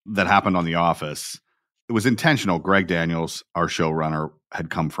that happened on The Office, it was intentional. Greg Daniels, our showrunner, had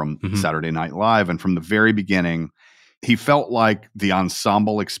come from Saturday Night Live. And from the very beginning, he felt like the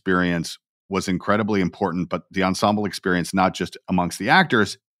ensemble experience was incredibly important, but the ensemble experience, not just amongst the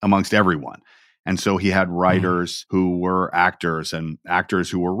actors, amongst everyone. And so he had writers who were actors and actors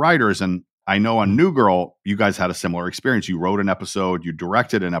who were writers. And I know on New Girl, you guys had a similar experience. You wrote an episode, you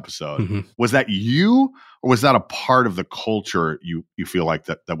directed an episode. Was that you, or was that a part of the culture you feel like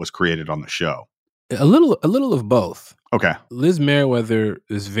that was created on the show? A little of both. Okay. Liz Meriwether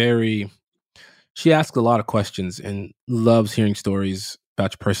is she asks a lot of questions and loves hearing stories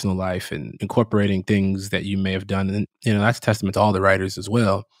about your personal life and incorporating things that you may have done. And, that's testament to all the writers as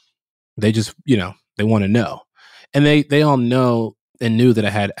well. They just, they want to know. And they all know and knew that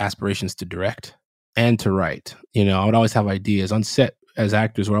I had aspirations to direct and to write. I would always have ideas on set. As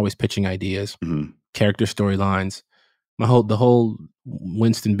actors, we're always pitching ideas, character storylines. The whole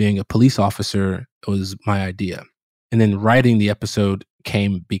Winston being a police officer was my idea. And then writing the episode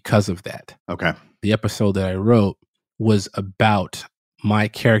came because of that. Okay. The episode that I wrote was about my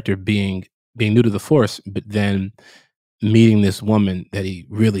character being new to the force, but then meeting this woman that he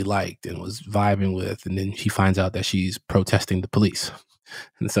really liked and was vibing with. And then he finds out that she's protesting the police.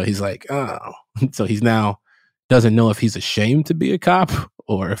 And so he's like, oh. So he's now doesn't know if he's ashamed to be a cop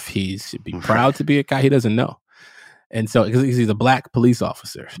or if he should be proud to be a cop. He doesn't know. And so, because he's a black police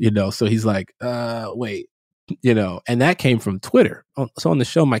officer, so he's like, wait, and that came from Twitter. So on the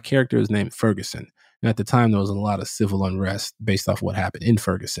show, my character is named Ferguson. And at the time, there was a lot of civil unrest based off what happened in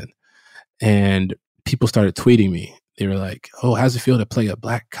Ferguson. And people started tweeting me. They were like, oh, how's it feel to play a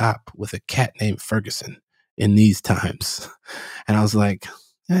black cop with a cat named Ferguson in these times? And I was like,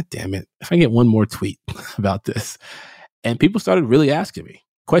 God damn it. If I get one more tweet about this. And people started really asking me.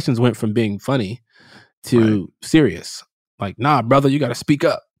 Questions went from being funny to serious. Like, nah, brother, you got to speak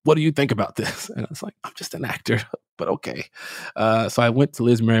up. What do you think about this? And I was like, I'm just an actor, but okay. So I went to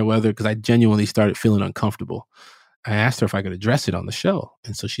Liz Merriweather because I genuinely started feeling uncomfortable. I asked her if I could address it on the show.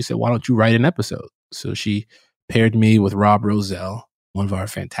 And so she said, why don't you write an episode? So she paired me with Rob Roselle, one of our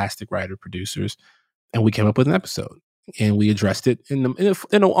fantastic writer-producers, and we came up with an episode. And we addressed it in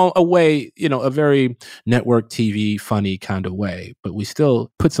a way, a very network TV funny kind of way. But we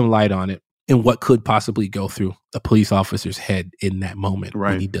still put some light on it and what could possibly go through a police officer's head in that moment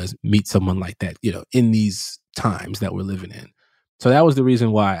when he does meet someone like that, in these times that we're living in. So that was the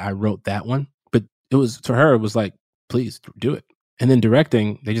reason why I wrote that one. But it was, to her, it was like, please do it. And then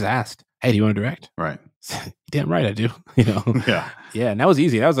directing, they just asked, hey, do you want to direct? Right. Damn right I do. Yeah. And that was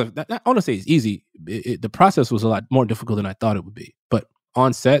easy. I want to say it's easy. The process was a lot more difficult than I thought it would be. But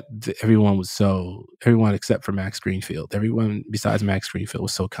on set, everyone except for Max Greenfield, everyone besides Max Greenfield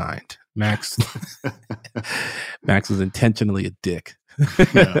was so kind. Max was intentionally a dick.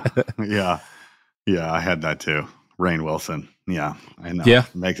 Yeah. I had that too. Rainn Wilson. Yeah, I know. Yeah.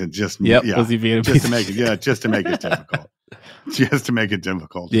 Makes it just, was he being just to make it difficult. Just to make it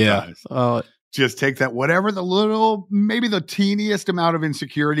difficult. Yeah. Just take that, whatever maybe the teeniest amount of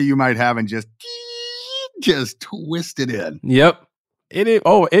insecurity you might have, and just twist it in. Yep. It is.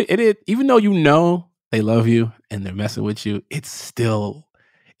 Oh, it even though they love you and they're messing with you, it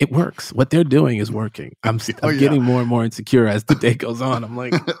works. What they're doing is working. I'm getting more and more insecure as the day goes on. I'm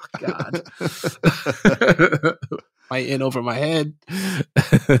like, oh, God. I in over my head.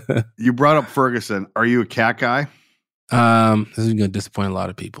 You brought up Ferguson. Are you a cat guy? This is going to disappoint a lot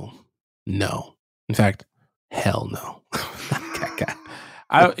of people. No. In fact, hell no. Cat guy.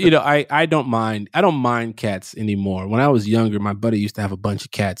 I don't mind. I don't mind cats anymore. When I was younger, my buddy used to have a bunch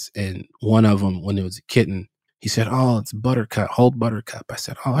of cats, and one of them, when it was a kitten, he said, "Oh, it's Buttercup. Hold Buttercup." I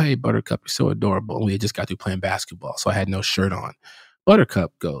said, "Oh, hey, Buttercup, you're so adorable." And we had just got through playing basketball, so I had no shirt on.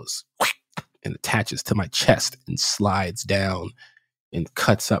 Buttercup goes and attaches to my chest and slides down and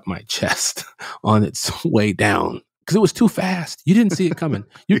cuts up my chest on its way down. Because it was too fast. You didn't see it coming.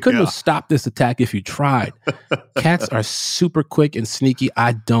 You couldn't have stopped this attack if you tried. Cats are super quick and sneaky.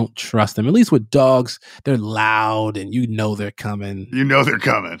 I don't trust them. At least with dogs, they're loud and they're coming.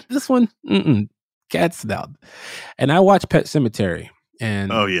 This one, cats loud. And I watched Pet Sematary.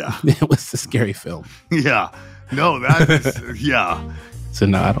 And it was a scary film. Yeah. No, that is, yeah. So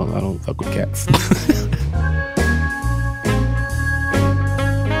no, I don't fuck with cats.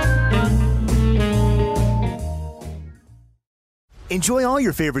 Enjoy all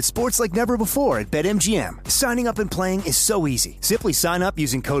your favorite sports like never before at BetMGM. Signing up and playing is so easy. Simply sign up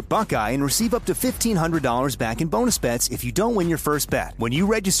using code Buckeye and receive up to $1,500 back in bonus bets if you don't win your first bet. When you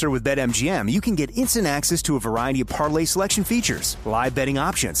register with BetMGM, you can get instant access to a variety of parlay selection features, live betting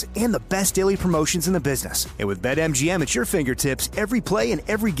options, and the best daily promotions in the business. And with BetMGM at your fingertips, every play and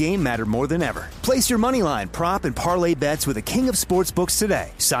every game matter more than ever. Place your moneyline, prop, and parlay bets with the king of sportsbooks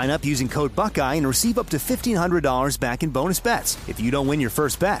today. Sign up using code Buckeye and receive up to $1,500 back in bonus bets if you don't win your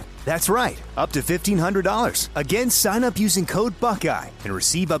first bet. That's right, up to $1,500. Again, sign up using code Buckeye and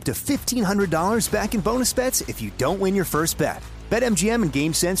receive up to $1,500 back in bonus bets if you don't win your first bet. BetMGM and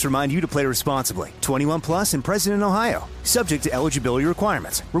GameSense remind you to play responsibly. 21 plus and present in Ohio. Subject to eligibility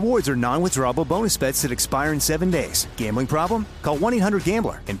requirements. Rewards are non-withdrawable bonus bets that expire in 7 days. Gambling problem? Call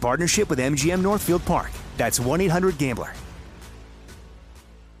 1-800-GAMBLER in partnership with MGM Northfield Park. That's 1-800-GAMBLER.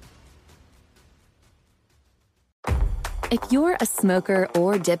 If you're a smoker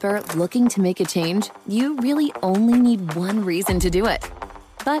or dipper looking to make a change, you really only need one reason to do it.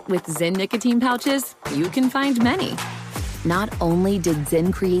 But with Zyn nicotine pouches, you can find many. Not only did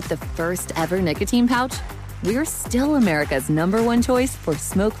Zyn create the first ever nicotine pouch, we're still America's #1 choice for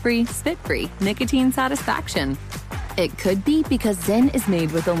smoke-free, spit-free nicotine satisfaction. It could be because Zyn is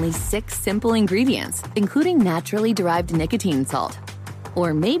made with only 6 simple ingredients, including naturally derived nicotine salt.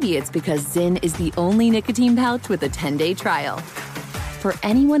 Or maybe it's because Zyn is the only nicotine pouch with a 10-day trial. For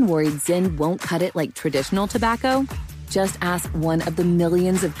anyone worried Zyn won't cut it like traditional tobacco, just ask one of the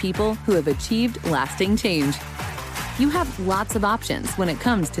millions of people who have achieved lasting change. You have lots of options when it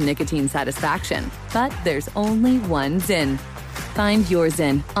comes to nicotine satisfaction, but there's only one Zyn. Find your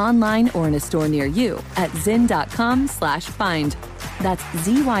Zyn online or in a store near you at zyn.com/find. That's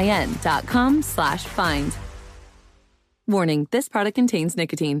ZYN.com/find. Warning, this product contains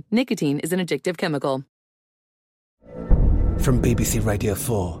nicotine. Nicotine is an addictive chemical. From BBC Radio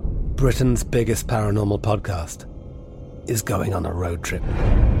 4, Britain's biggest paranormal podcast is going on a road trip.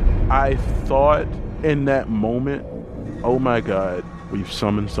 I thought in that moment, oh my God, we've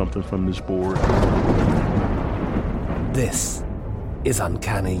summoned something from this board. This is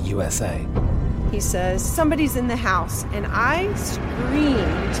Uncanny USA. He says, somebody's in the house, and I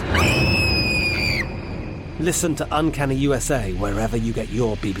screamed. Listen to Uncanny USA wherever you get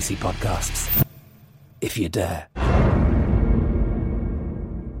your BBC podcasts, if you dare.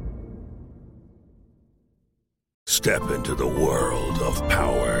 Step into the world of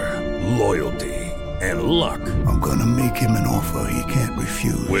power, loyalty, and luck. I'm gonna make him an offer he can't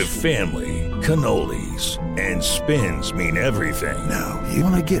refuse. With family, cannolis, and spins mean everything. Now, you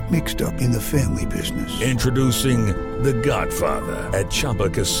wanna get mixed up in the family business. Introducing The Godfather at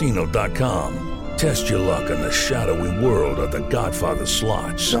ChumbaCasino.com. Test your luck in the shadowy world of The Godfather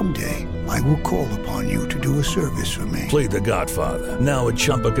slot. Someday, I will call upon you to do a service for me. Play The Godfather, now at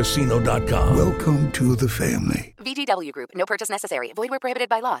ChumbaCasino.com. Welcome to the family. VGW Group. No purchase necessary. Void where prohibited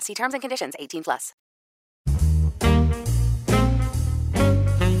by law. See terms and conditions. 18+.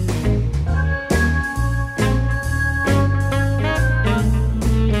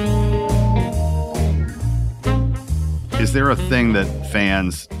 Is there a thing that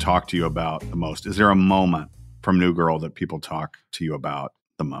fans talk to you about the most? Is there a moment from New Girl that people talk to you about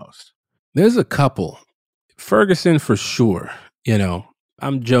the most? There's a couple. Ferguson for sure. You know,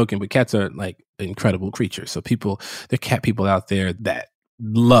 I'm joking, but cats are like incredible creatures. So there are cat people out there that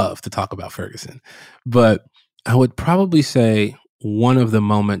love to talk about Ferguson. But I would probably say one of the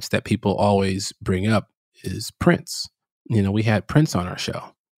moments that people always bring up is Prince. You know, we had Prince on our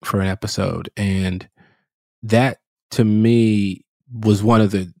show for an episode, and that to me was one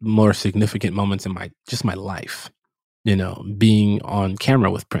of the more significant moments in my life. You know, being on camera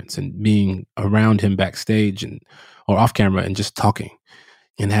with Prince and being around him backstage or off camera and just talking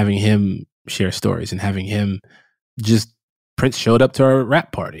and having him share stories and having him Prince showed up to our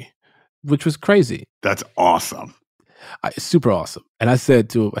rap party, which was crazy. That's awesome. Super awesome. And I said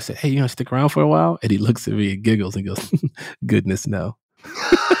to him, hey, you gonna stick around for a while? And he looks at me and giggles and goes, goodness, no.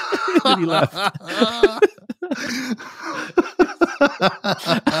 And he left.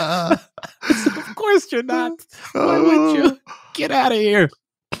 Of course you're not. Why would you? Get out of here.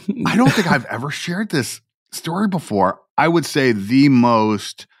 I don't think I've ever shared this story before. I would say the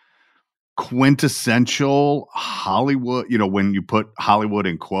most quintessential Hollywood, you know, when you put Hollywood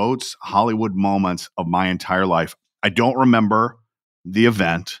in quotes, Hollywood moments of my entire life. I don't remember the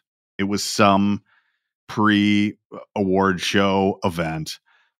event. It was some pre-award show event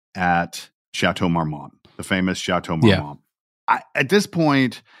at Chateau Marmont, the famous Chateau Marmont. Yeah. At this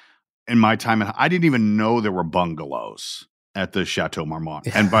point in my time, I didn't even know there were bungalows at the Chateau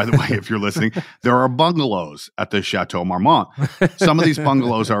Marmont. And by the way, if you're listening, there are bungalows at the Chateau Marmont. Some of these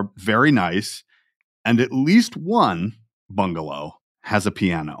bungalows are very nice, and at least one bungalow has a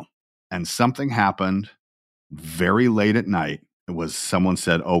piano. And something happened very late at night. It was someone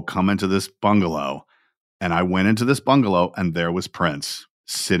said, "Oh, come into this bungalow." And I went into this bungalow, and there was Prince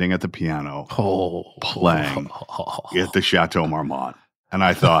sitting at the piano playing at the Chateau Marmont. And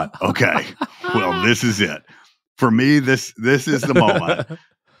I thought, okay, well, this is it. For me, this is the moment.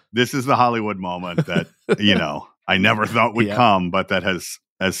 This is the Hollywood moment that, you know, I never thought would come, but that has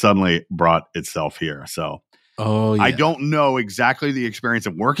suddenly brought itself here. So I don't know exactly the experience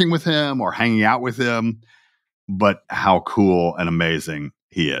of working with him or hanging out with him, but how cool and amazing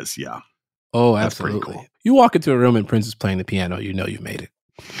he is. Yeah. Oh, that's absolutely. Pretty cool. You walk into a room and Prince is playing the piano, you know you made it.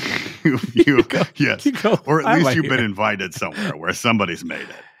 Yes. Or at least you've been invited somewhere where somebody's made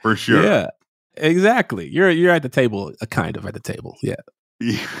it. For sure. Yeah. Exactly. You're at the table, kind of at the table. Yeah.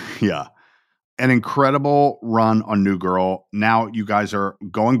 Yeah. An incredible run on New Girl. Now you guys are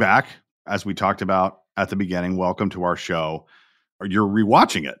going back, as we talked about at the beginning. Welcome to our show. You're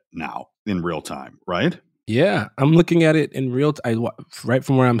rewatching it now in real time, right? Yeah. I'm looking at it in real time. Right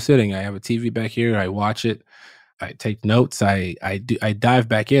from where I'm sitting. I have a TV back here. I watch it. I take notes. I dive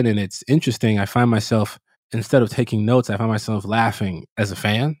back in, and it's interesting. I find myself, instead of taking notes, I find myself laughing as a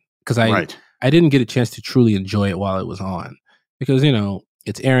fan because I didn't get a chance to truly enjoy it while it was on because, you know,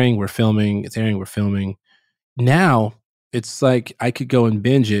 it's airing, we're filming, Now it's like I could go and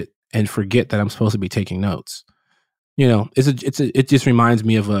binge it and forget that I'm supposed to be taking notes. You know, it just reminds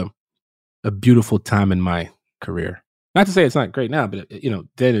me of a beautiful time in my career. Not to say it's not great now, but you know,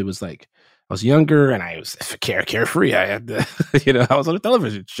 then it was like I was younger and I was carefree. I had I was on a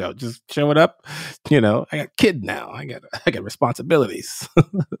television show, just showing up. You know, I got a kid now. I got responsibilities.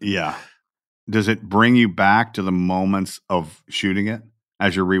 Yeah. Does it bring you back to the moments of shooting it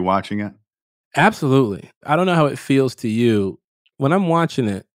as you're rewatching it? Absolutely. I don't know how it feels to you. When I'm watching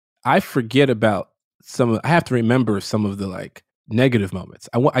it, I forget about I have to remember some of the like negative moments.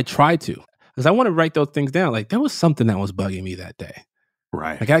 I try to, because I want to write those things down. Like there was something that was bugging me that day.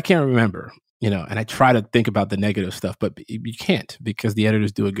 Right. Like, I can't remember, and I try to think about the negative stuff, but you can't, because the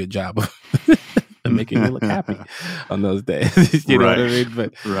editors do a good job of making me look happy on those days. You know what I mean?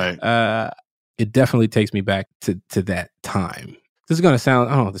 But it definitely takes me back to that time. This is going to sound,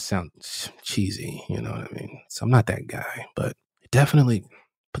 I don't know, this sounds cheesy, you know what I mean? So I'm not that guy, but it definitely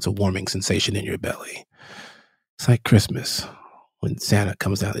puts a warming sensation in your belly. It's like Christmas when Santa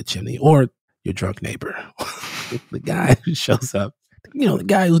comes down the chimney, or your drunk neighbor, the guy who shows up, the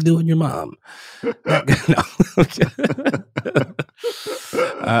guy who's doing your mom.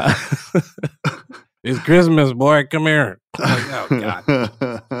 It's Christmas, boy. Come here. Oh, God.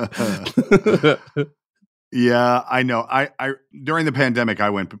 Yeah, I know. I during the pandemic, I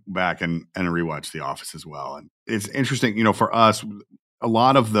went back and rewatched The Office as well. And it's interesting, for us, a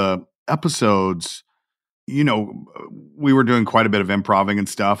lot of the episodes, we were doing quite a bit of improving and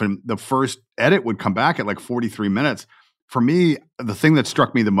stuff. And the first edit would come back at like 43 minutes. For me, the thing that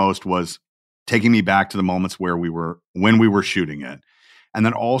struck me the most was taking me back to the moments when we were shooting it. And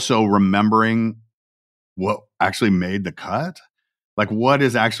then also remembering what actually made the cut. Like, what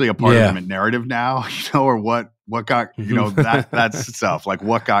is actually a part of the narrative now, or what got, that's stuff, like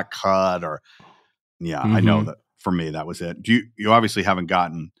what got cut, or I know that for me, that was it. You obviously haven't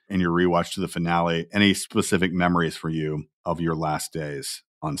gotten in your rewatch to the finale any specific memories for you of your last days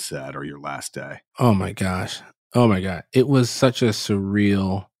on set or your last day? Oh my gosh. It was such a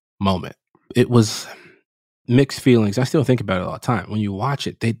surreal moment. It was mixed feelings. I still think about it all the time. When you watch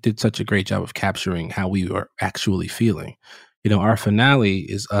it, they did such a great job of capturing how we were actually feeling. Our finale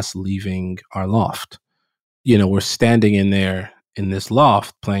is us leaving our loft. We're standing in there in this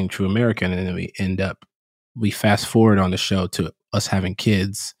loft playing True American, and then we fast forward on the show to us having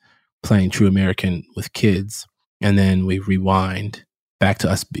kids, playing True American with kids, and then we rewind back to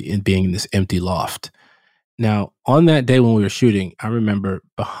us being in this empty loft. Now, on that day when we were shooting, I remember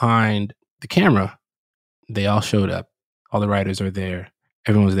behind the camera, they all showed up. All the writers are there.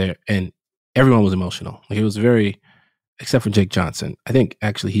 Everyone was there, and everyone was emotional. Like, it was very... except for Jake Johnson. I think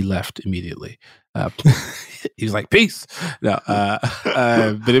actually he left immediately. He was like, peace. No,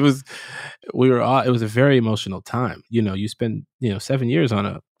 but it was a very emotional time. You spend, 7 years on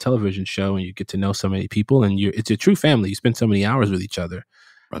a television show, and you get to know so many people, and it's a true family. You spend so many hours with each other.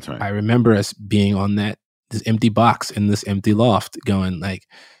 That's right. I remember us being on this empty box in this empty loft going like,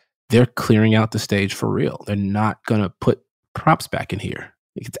 they're clearing out the stage for real. They're not going to put props back in here.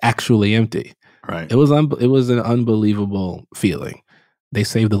 It's actually empty. Right. It was an unbelievable feeling. They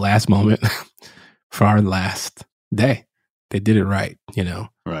saved the last moment for our last day. They did it right,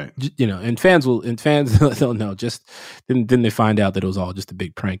 Right. And fans they'll know. Just then they find out that it was all just a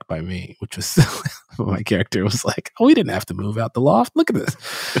big prank by me, which was my character was like, "Oh, we didn't have to move out the loft. Look at this."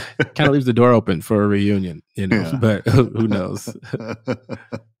 Kind of leaves the door open for a reunion, But who knows?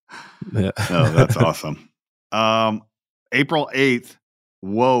 Yeah. Oh, that's awesome. April 8th,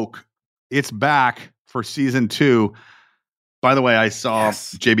 Woke. It's back for season 2. By the way, I saw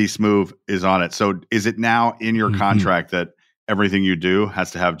JB Smoove is on it. So is it now in your contract that everything you do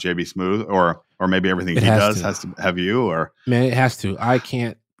has to have JB Smoove, or maybe everything he does has to have you? Or man, it has to. I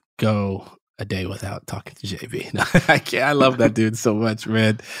can't go a day without talking to JB. No, I can't. I love that dude so much,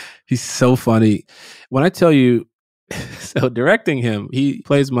 man. He's so funny. When I tell you, so directing him, he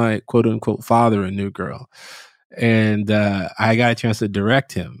plays my quote unquote father in New Girl, and I got a chance to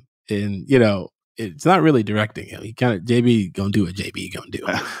direct him. And, it's not really directing him. He kind of, JB gonna do what JB gonna do.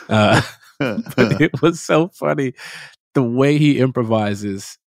 But it was so funny. The way he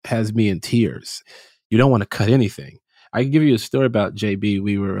improvises has me in tears. You don't want to cut anything. I can give you a story about JB.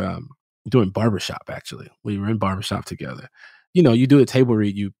 We were doing barbershop, actually. We were in barbershop together. You do a table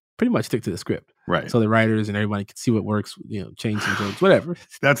read, you pretty much stick to the script. Right. So the writers and everybody can see what works, change some jokes, whatever.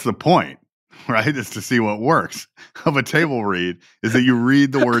 That's the point. Right, is to see what works of a table read, is that you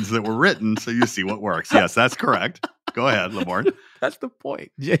read the words that were written so you see what works. Yes, that's correct. Go ahead, Lamorne. That's the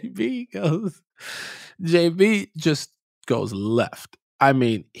point. JB just goes left. I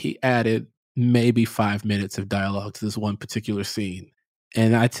mean, he added maybe 5 minutes of dialogue to this one particular scene.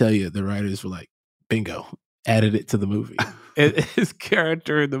 And I tell you, the writers were like, bingo, added it to the movie. And his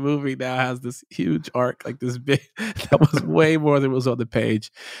character in the movie now has this huge arc, like this big, that was way more than was on the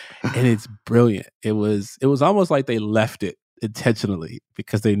page. And it's brilliant. It was almost like they left it intentionally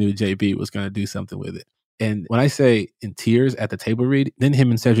because they knew JB was going to do something with it. And when I say in tears at the table read, then him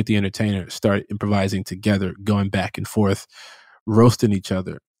and Cedric the Entertainer start improvising together, going back and forth, roasting each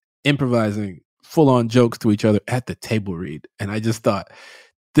other, improvising full-on jokes to each other at the table read. And I just thought,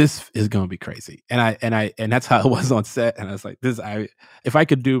 this is going to be crazy. And that's how it was on set. And I was like, if I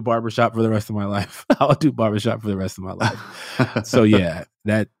could do barbershop for the rest of my life, I'll do barbershop for the rest of my life. So yeah,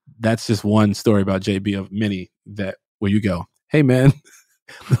 that's just one story about JB of many that where you go, hey man,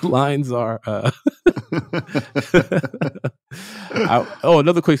 the lines are,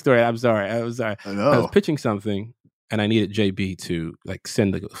 another quick story. I'm sorry. I was pitching something and I needed JB to like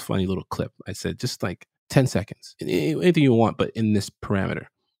send a funny little clip. I said, just like 10 seconds, anything you want, but in this parameter.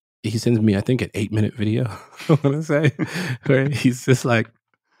 He sends me, I think, an 8-minute video, I want to say, where he's just like,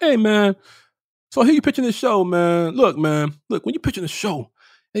 hey, man, so I hear you pitching this show, man. Look, when you're pitching the show,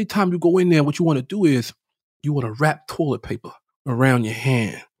 anytime you go in there, what you want to do is you want to wrap toilet paper around your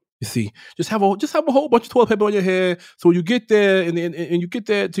hand. You see, just have a whole bunch of toilet paper on your head. So when you get there and you get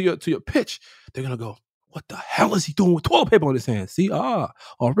there to your pitch, they're going to go, what the hell is he doing with toilet paper on his hand? See,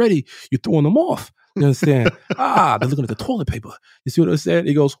 already you're throwing them off. You understand? They're looking at the toilet paper. You see what I'm saying?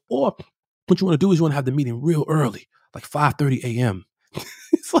 He goes, or what you want to do is you want to have the meeting real early, like 5:30 a.m.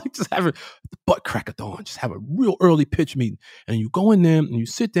 It's like just having the butt crack of dawn. Just have a real early pitch meeting. And you go in there and you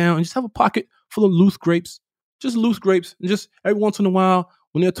sit down and just have a pocket full of loose grapes. Just loose grapes. And just every once in a while,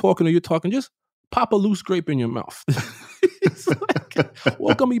 when they're talking or you're talking, just pop a loose grape in your mouth. It's like,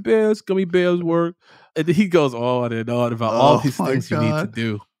 well, gummy bears work. And then he goes on and on about all these things you need to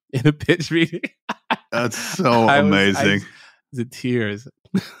do in a pitch meeting. That's so amazing. The tears.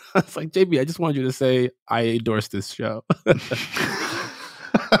 It's like, JB, I just wanted you to say I endorse this show.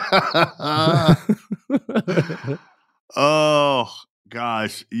 Oh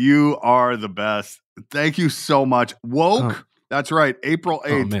gosh, you are the best. Thank you so much. Woke. That's right. April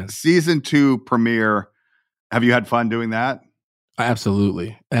 8th, season 2 premiere. Have you had fun doing that?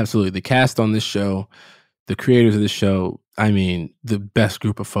 Absolutely. The cast on this show, the creators of the show, I mean, the best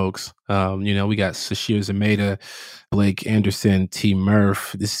group of folks. We got Sashir Zameda, Blake Anderson, T.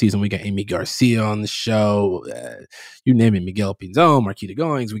 Murph. This season, we got Amy Garcia on the show. You name it, Miguel Pinzon, Marquita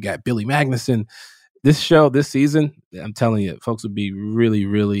Goings. We got Billy Magnuson. This show, this season, I'm telling you, folks would be really,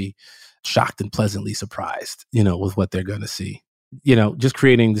 really shocked and pleasantly surprised, with what they're going to see. Just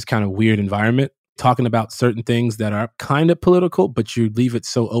creating this kind of weird environment, talking about certain things that are kind of political, but you leave it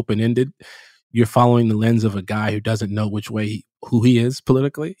so open-ended. You're following the lens of a guy who doesn't know who he is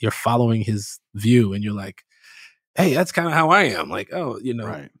politically. You're following his view and you're like, hey, that's kind of how I am. Like,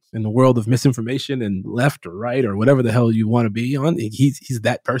 right. In the world of misinformation and left or right or whatever the hell you want to be on, he's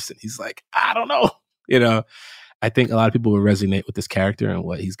that person. He's like, I don't know. I think a lot of people will resonate with this character and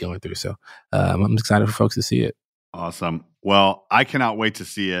what he's going through. So I'm excited for folks to see it. Awesome. Well, I cannot wait to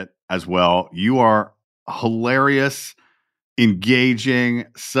see it as well. You are hilarious, engaging,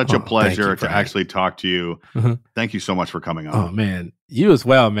 such a pleasure to actually talk to you. Mm-hmm. Thank you so much for coming on. Oh man, you as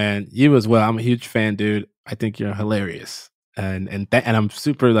well, man. You as well. I'm a huge fan, dude. I think you're hilarious, and I'm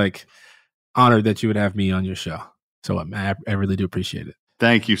super honored that you would have me on your show. So I really do appreciate it.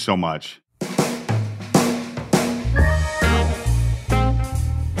 Thank you so much.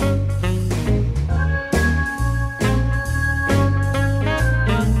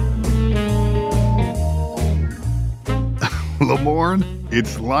 Lamorne,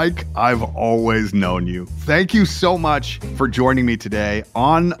 it's like I've always known you. Thank you so much for joining me today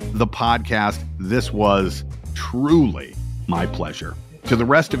on the podcast. This was truly my pleasure. To the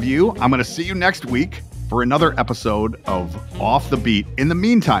rest of you, I'm going to see you next week for another episode of Off the Beat. In the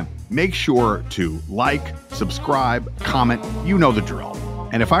meantime, make sure to like, subscribe, comment. You know the drill.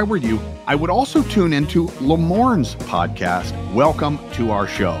 And if I were you, I would also tune into Lamorne's podcast, Welcome to Our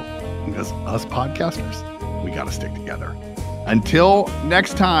Show. Because us podcasters, we got to stick together. Until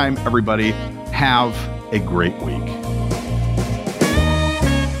next time, everybody, have a great week.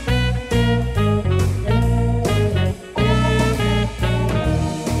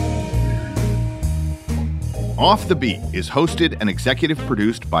 Off the Beat is hosted and executive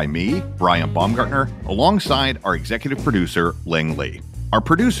produced by me, Brian Baumgartner, alongside our executive producer, Ling Lee. Our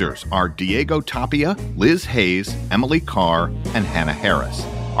producers are Diego Tapia, Liz Hayes, Emily Carr, and Hannah Harris.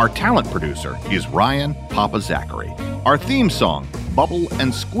 Our talent producer is Ryan Papa Zachary. Our theme song, Bubble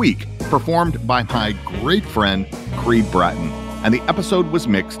and Squeak, performed by my great friend, Creed Bratton, and the episode was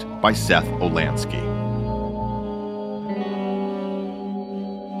mixed by Seth Olansky.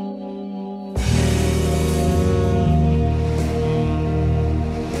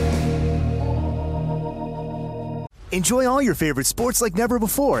 Enjoy all your favorite sports like never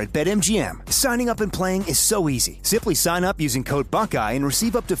before at BetMGM. Signing up and playing is so easy. Simply sign up using code Buckeye and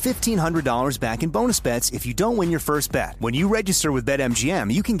receive up to $1,500 back in bonus bets if you don't win your first bet. When you register with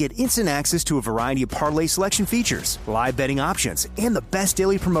BetMGM, you can get instant access to a variety of parlay selection features, live betting options, and the best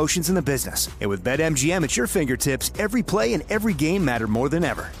daily promotions in the business. And with BetMGM at your fingertips, every play and every game matter more than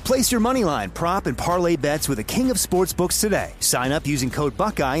ever. Place your moneyline, prop, and parlay bets with the king of sportsbooks today. Sign up using code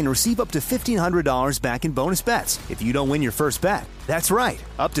Buckeye and receive up to $1,500 back in bonus bets if you don't win your first bet. That's right,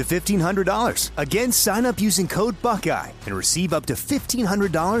 up to $1,500. Again, sign up using code Buckeye and receive up to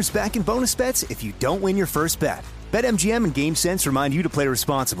 $1,500 back in bonus bets if you don't win your first bet. BetMGM and GameSense remind you to play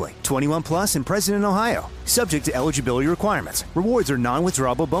responsibly. 21 plus and present in Ohio. Subject to eligibility requirements. Rewards are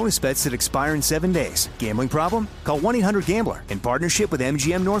non-withdrawable bonus bets that expire in 7 days. Gambling problem? Call 1-800-GAMBLER in partnership with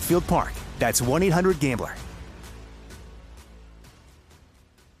MGM Northfield Park. That's 1-800-GAMBLER.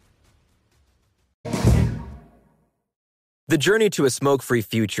 The journey to a smoke-free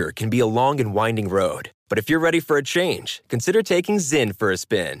future can be a long and winding road. But if you're ready for a change, consider taking Zyn for a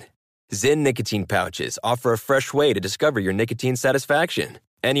spin. Zyn nicotine pouches offer a fresh way to discover your nicotine satisfaction.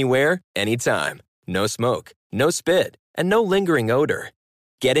 Anywhere, anytime. No smoke, no spit, and no lingering odor.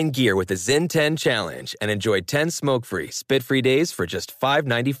 Get in gear with the Zyn 10 Challenge and enjoy 10 smoke-free, spit-free days for just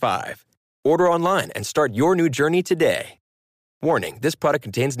 $5.95. Order online and start your new journey today. Warning, this product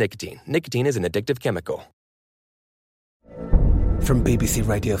contains nicotine. Nicotine is an addictive chemical. From BBC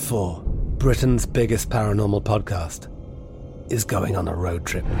Radio 4, Britain's biggest paranormal podcast is going on a road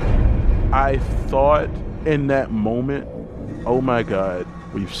trip. I thought in that moment, oh my God,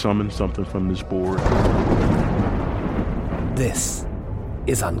 we've summoned something from this board. This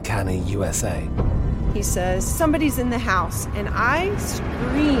is Uncanny USA. He says, somebody's in the house, and I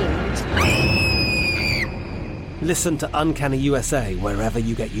screamed. Listen to Uncanny USA wherever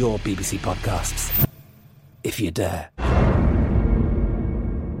you get your BBC podcasts, if you dare.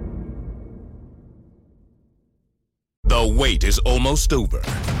 The wait is almost over.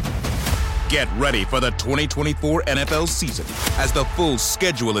 Get ready for the 2024 NFL season as the full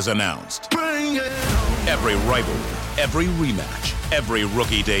schedule is announced. Every rivalry, every rematch, every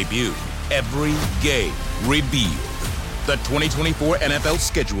rookie debut, every game revealed. The 2024 NFL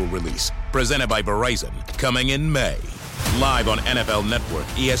schedule release, presented by Verizon, coming in May. Live on NFL Network,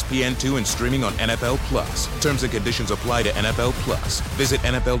 ESPN2, and streaming on NFL Plus. Terms and conditions apply to NFL Plus. Visit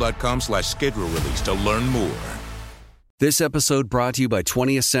NFL.com/schedule release to learn more. This episode brought to you by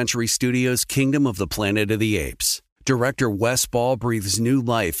 20th Century Studios' Kingdom of the Planet of the Apes. Director Wes Ball breathes new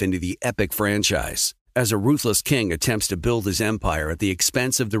life into the epic franchise. As a ruthless king attempts to build his empire at the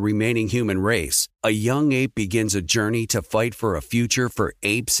expense of the remaining human race, a young ape begins a journey to fight for a future for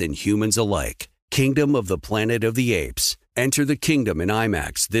apes and humans alike. Kingdom of the Planet of the Apes. Enter the kingdom in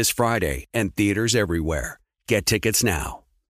IMAX this Friday and theaters everywhere. Get tickets now.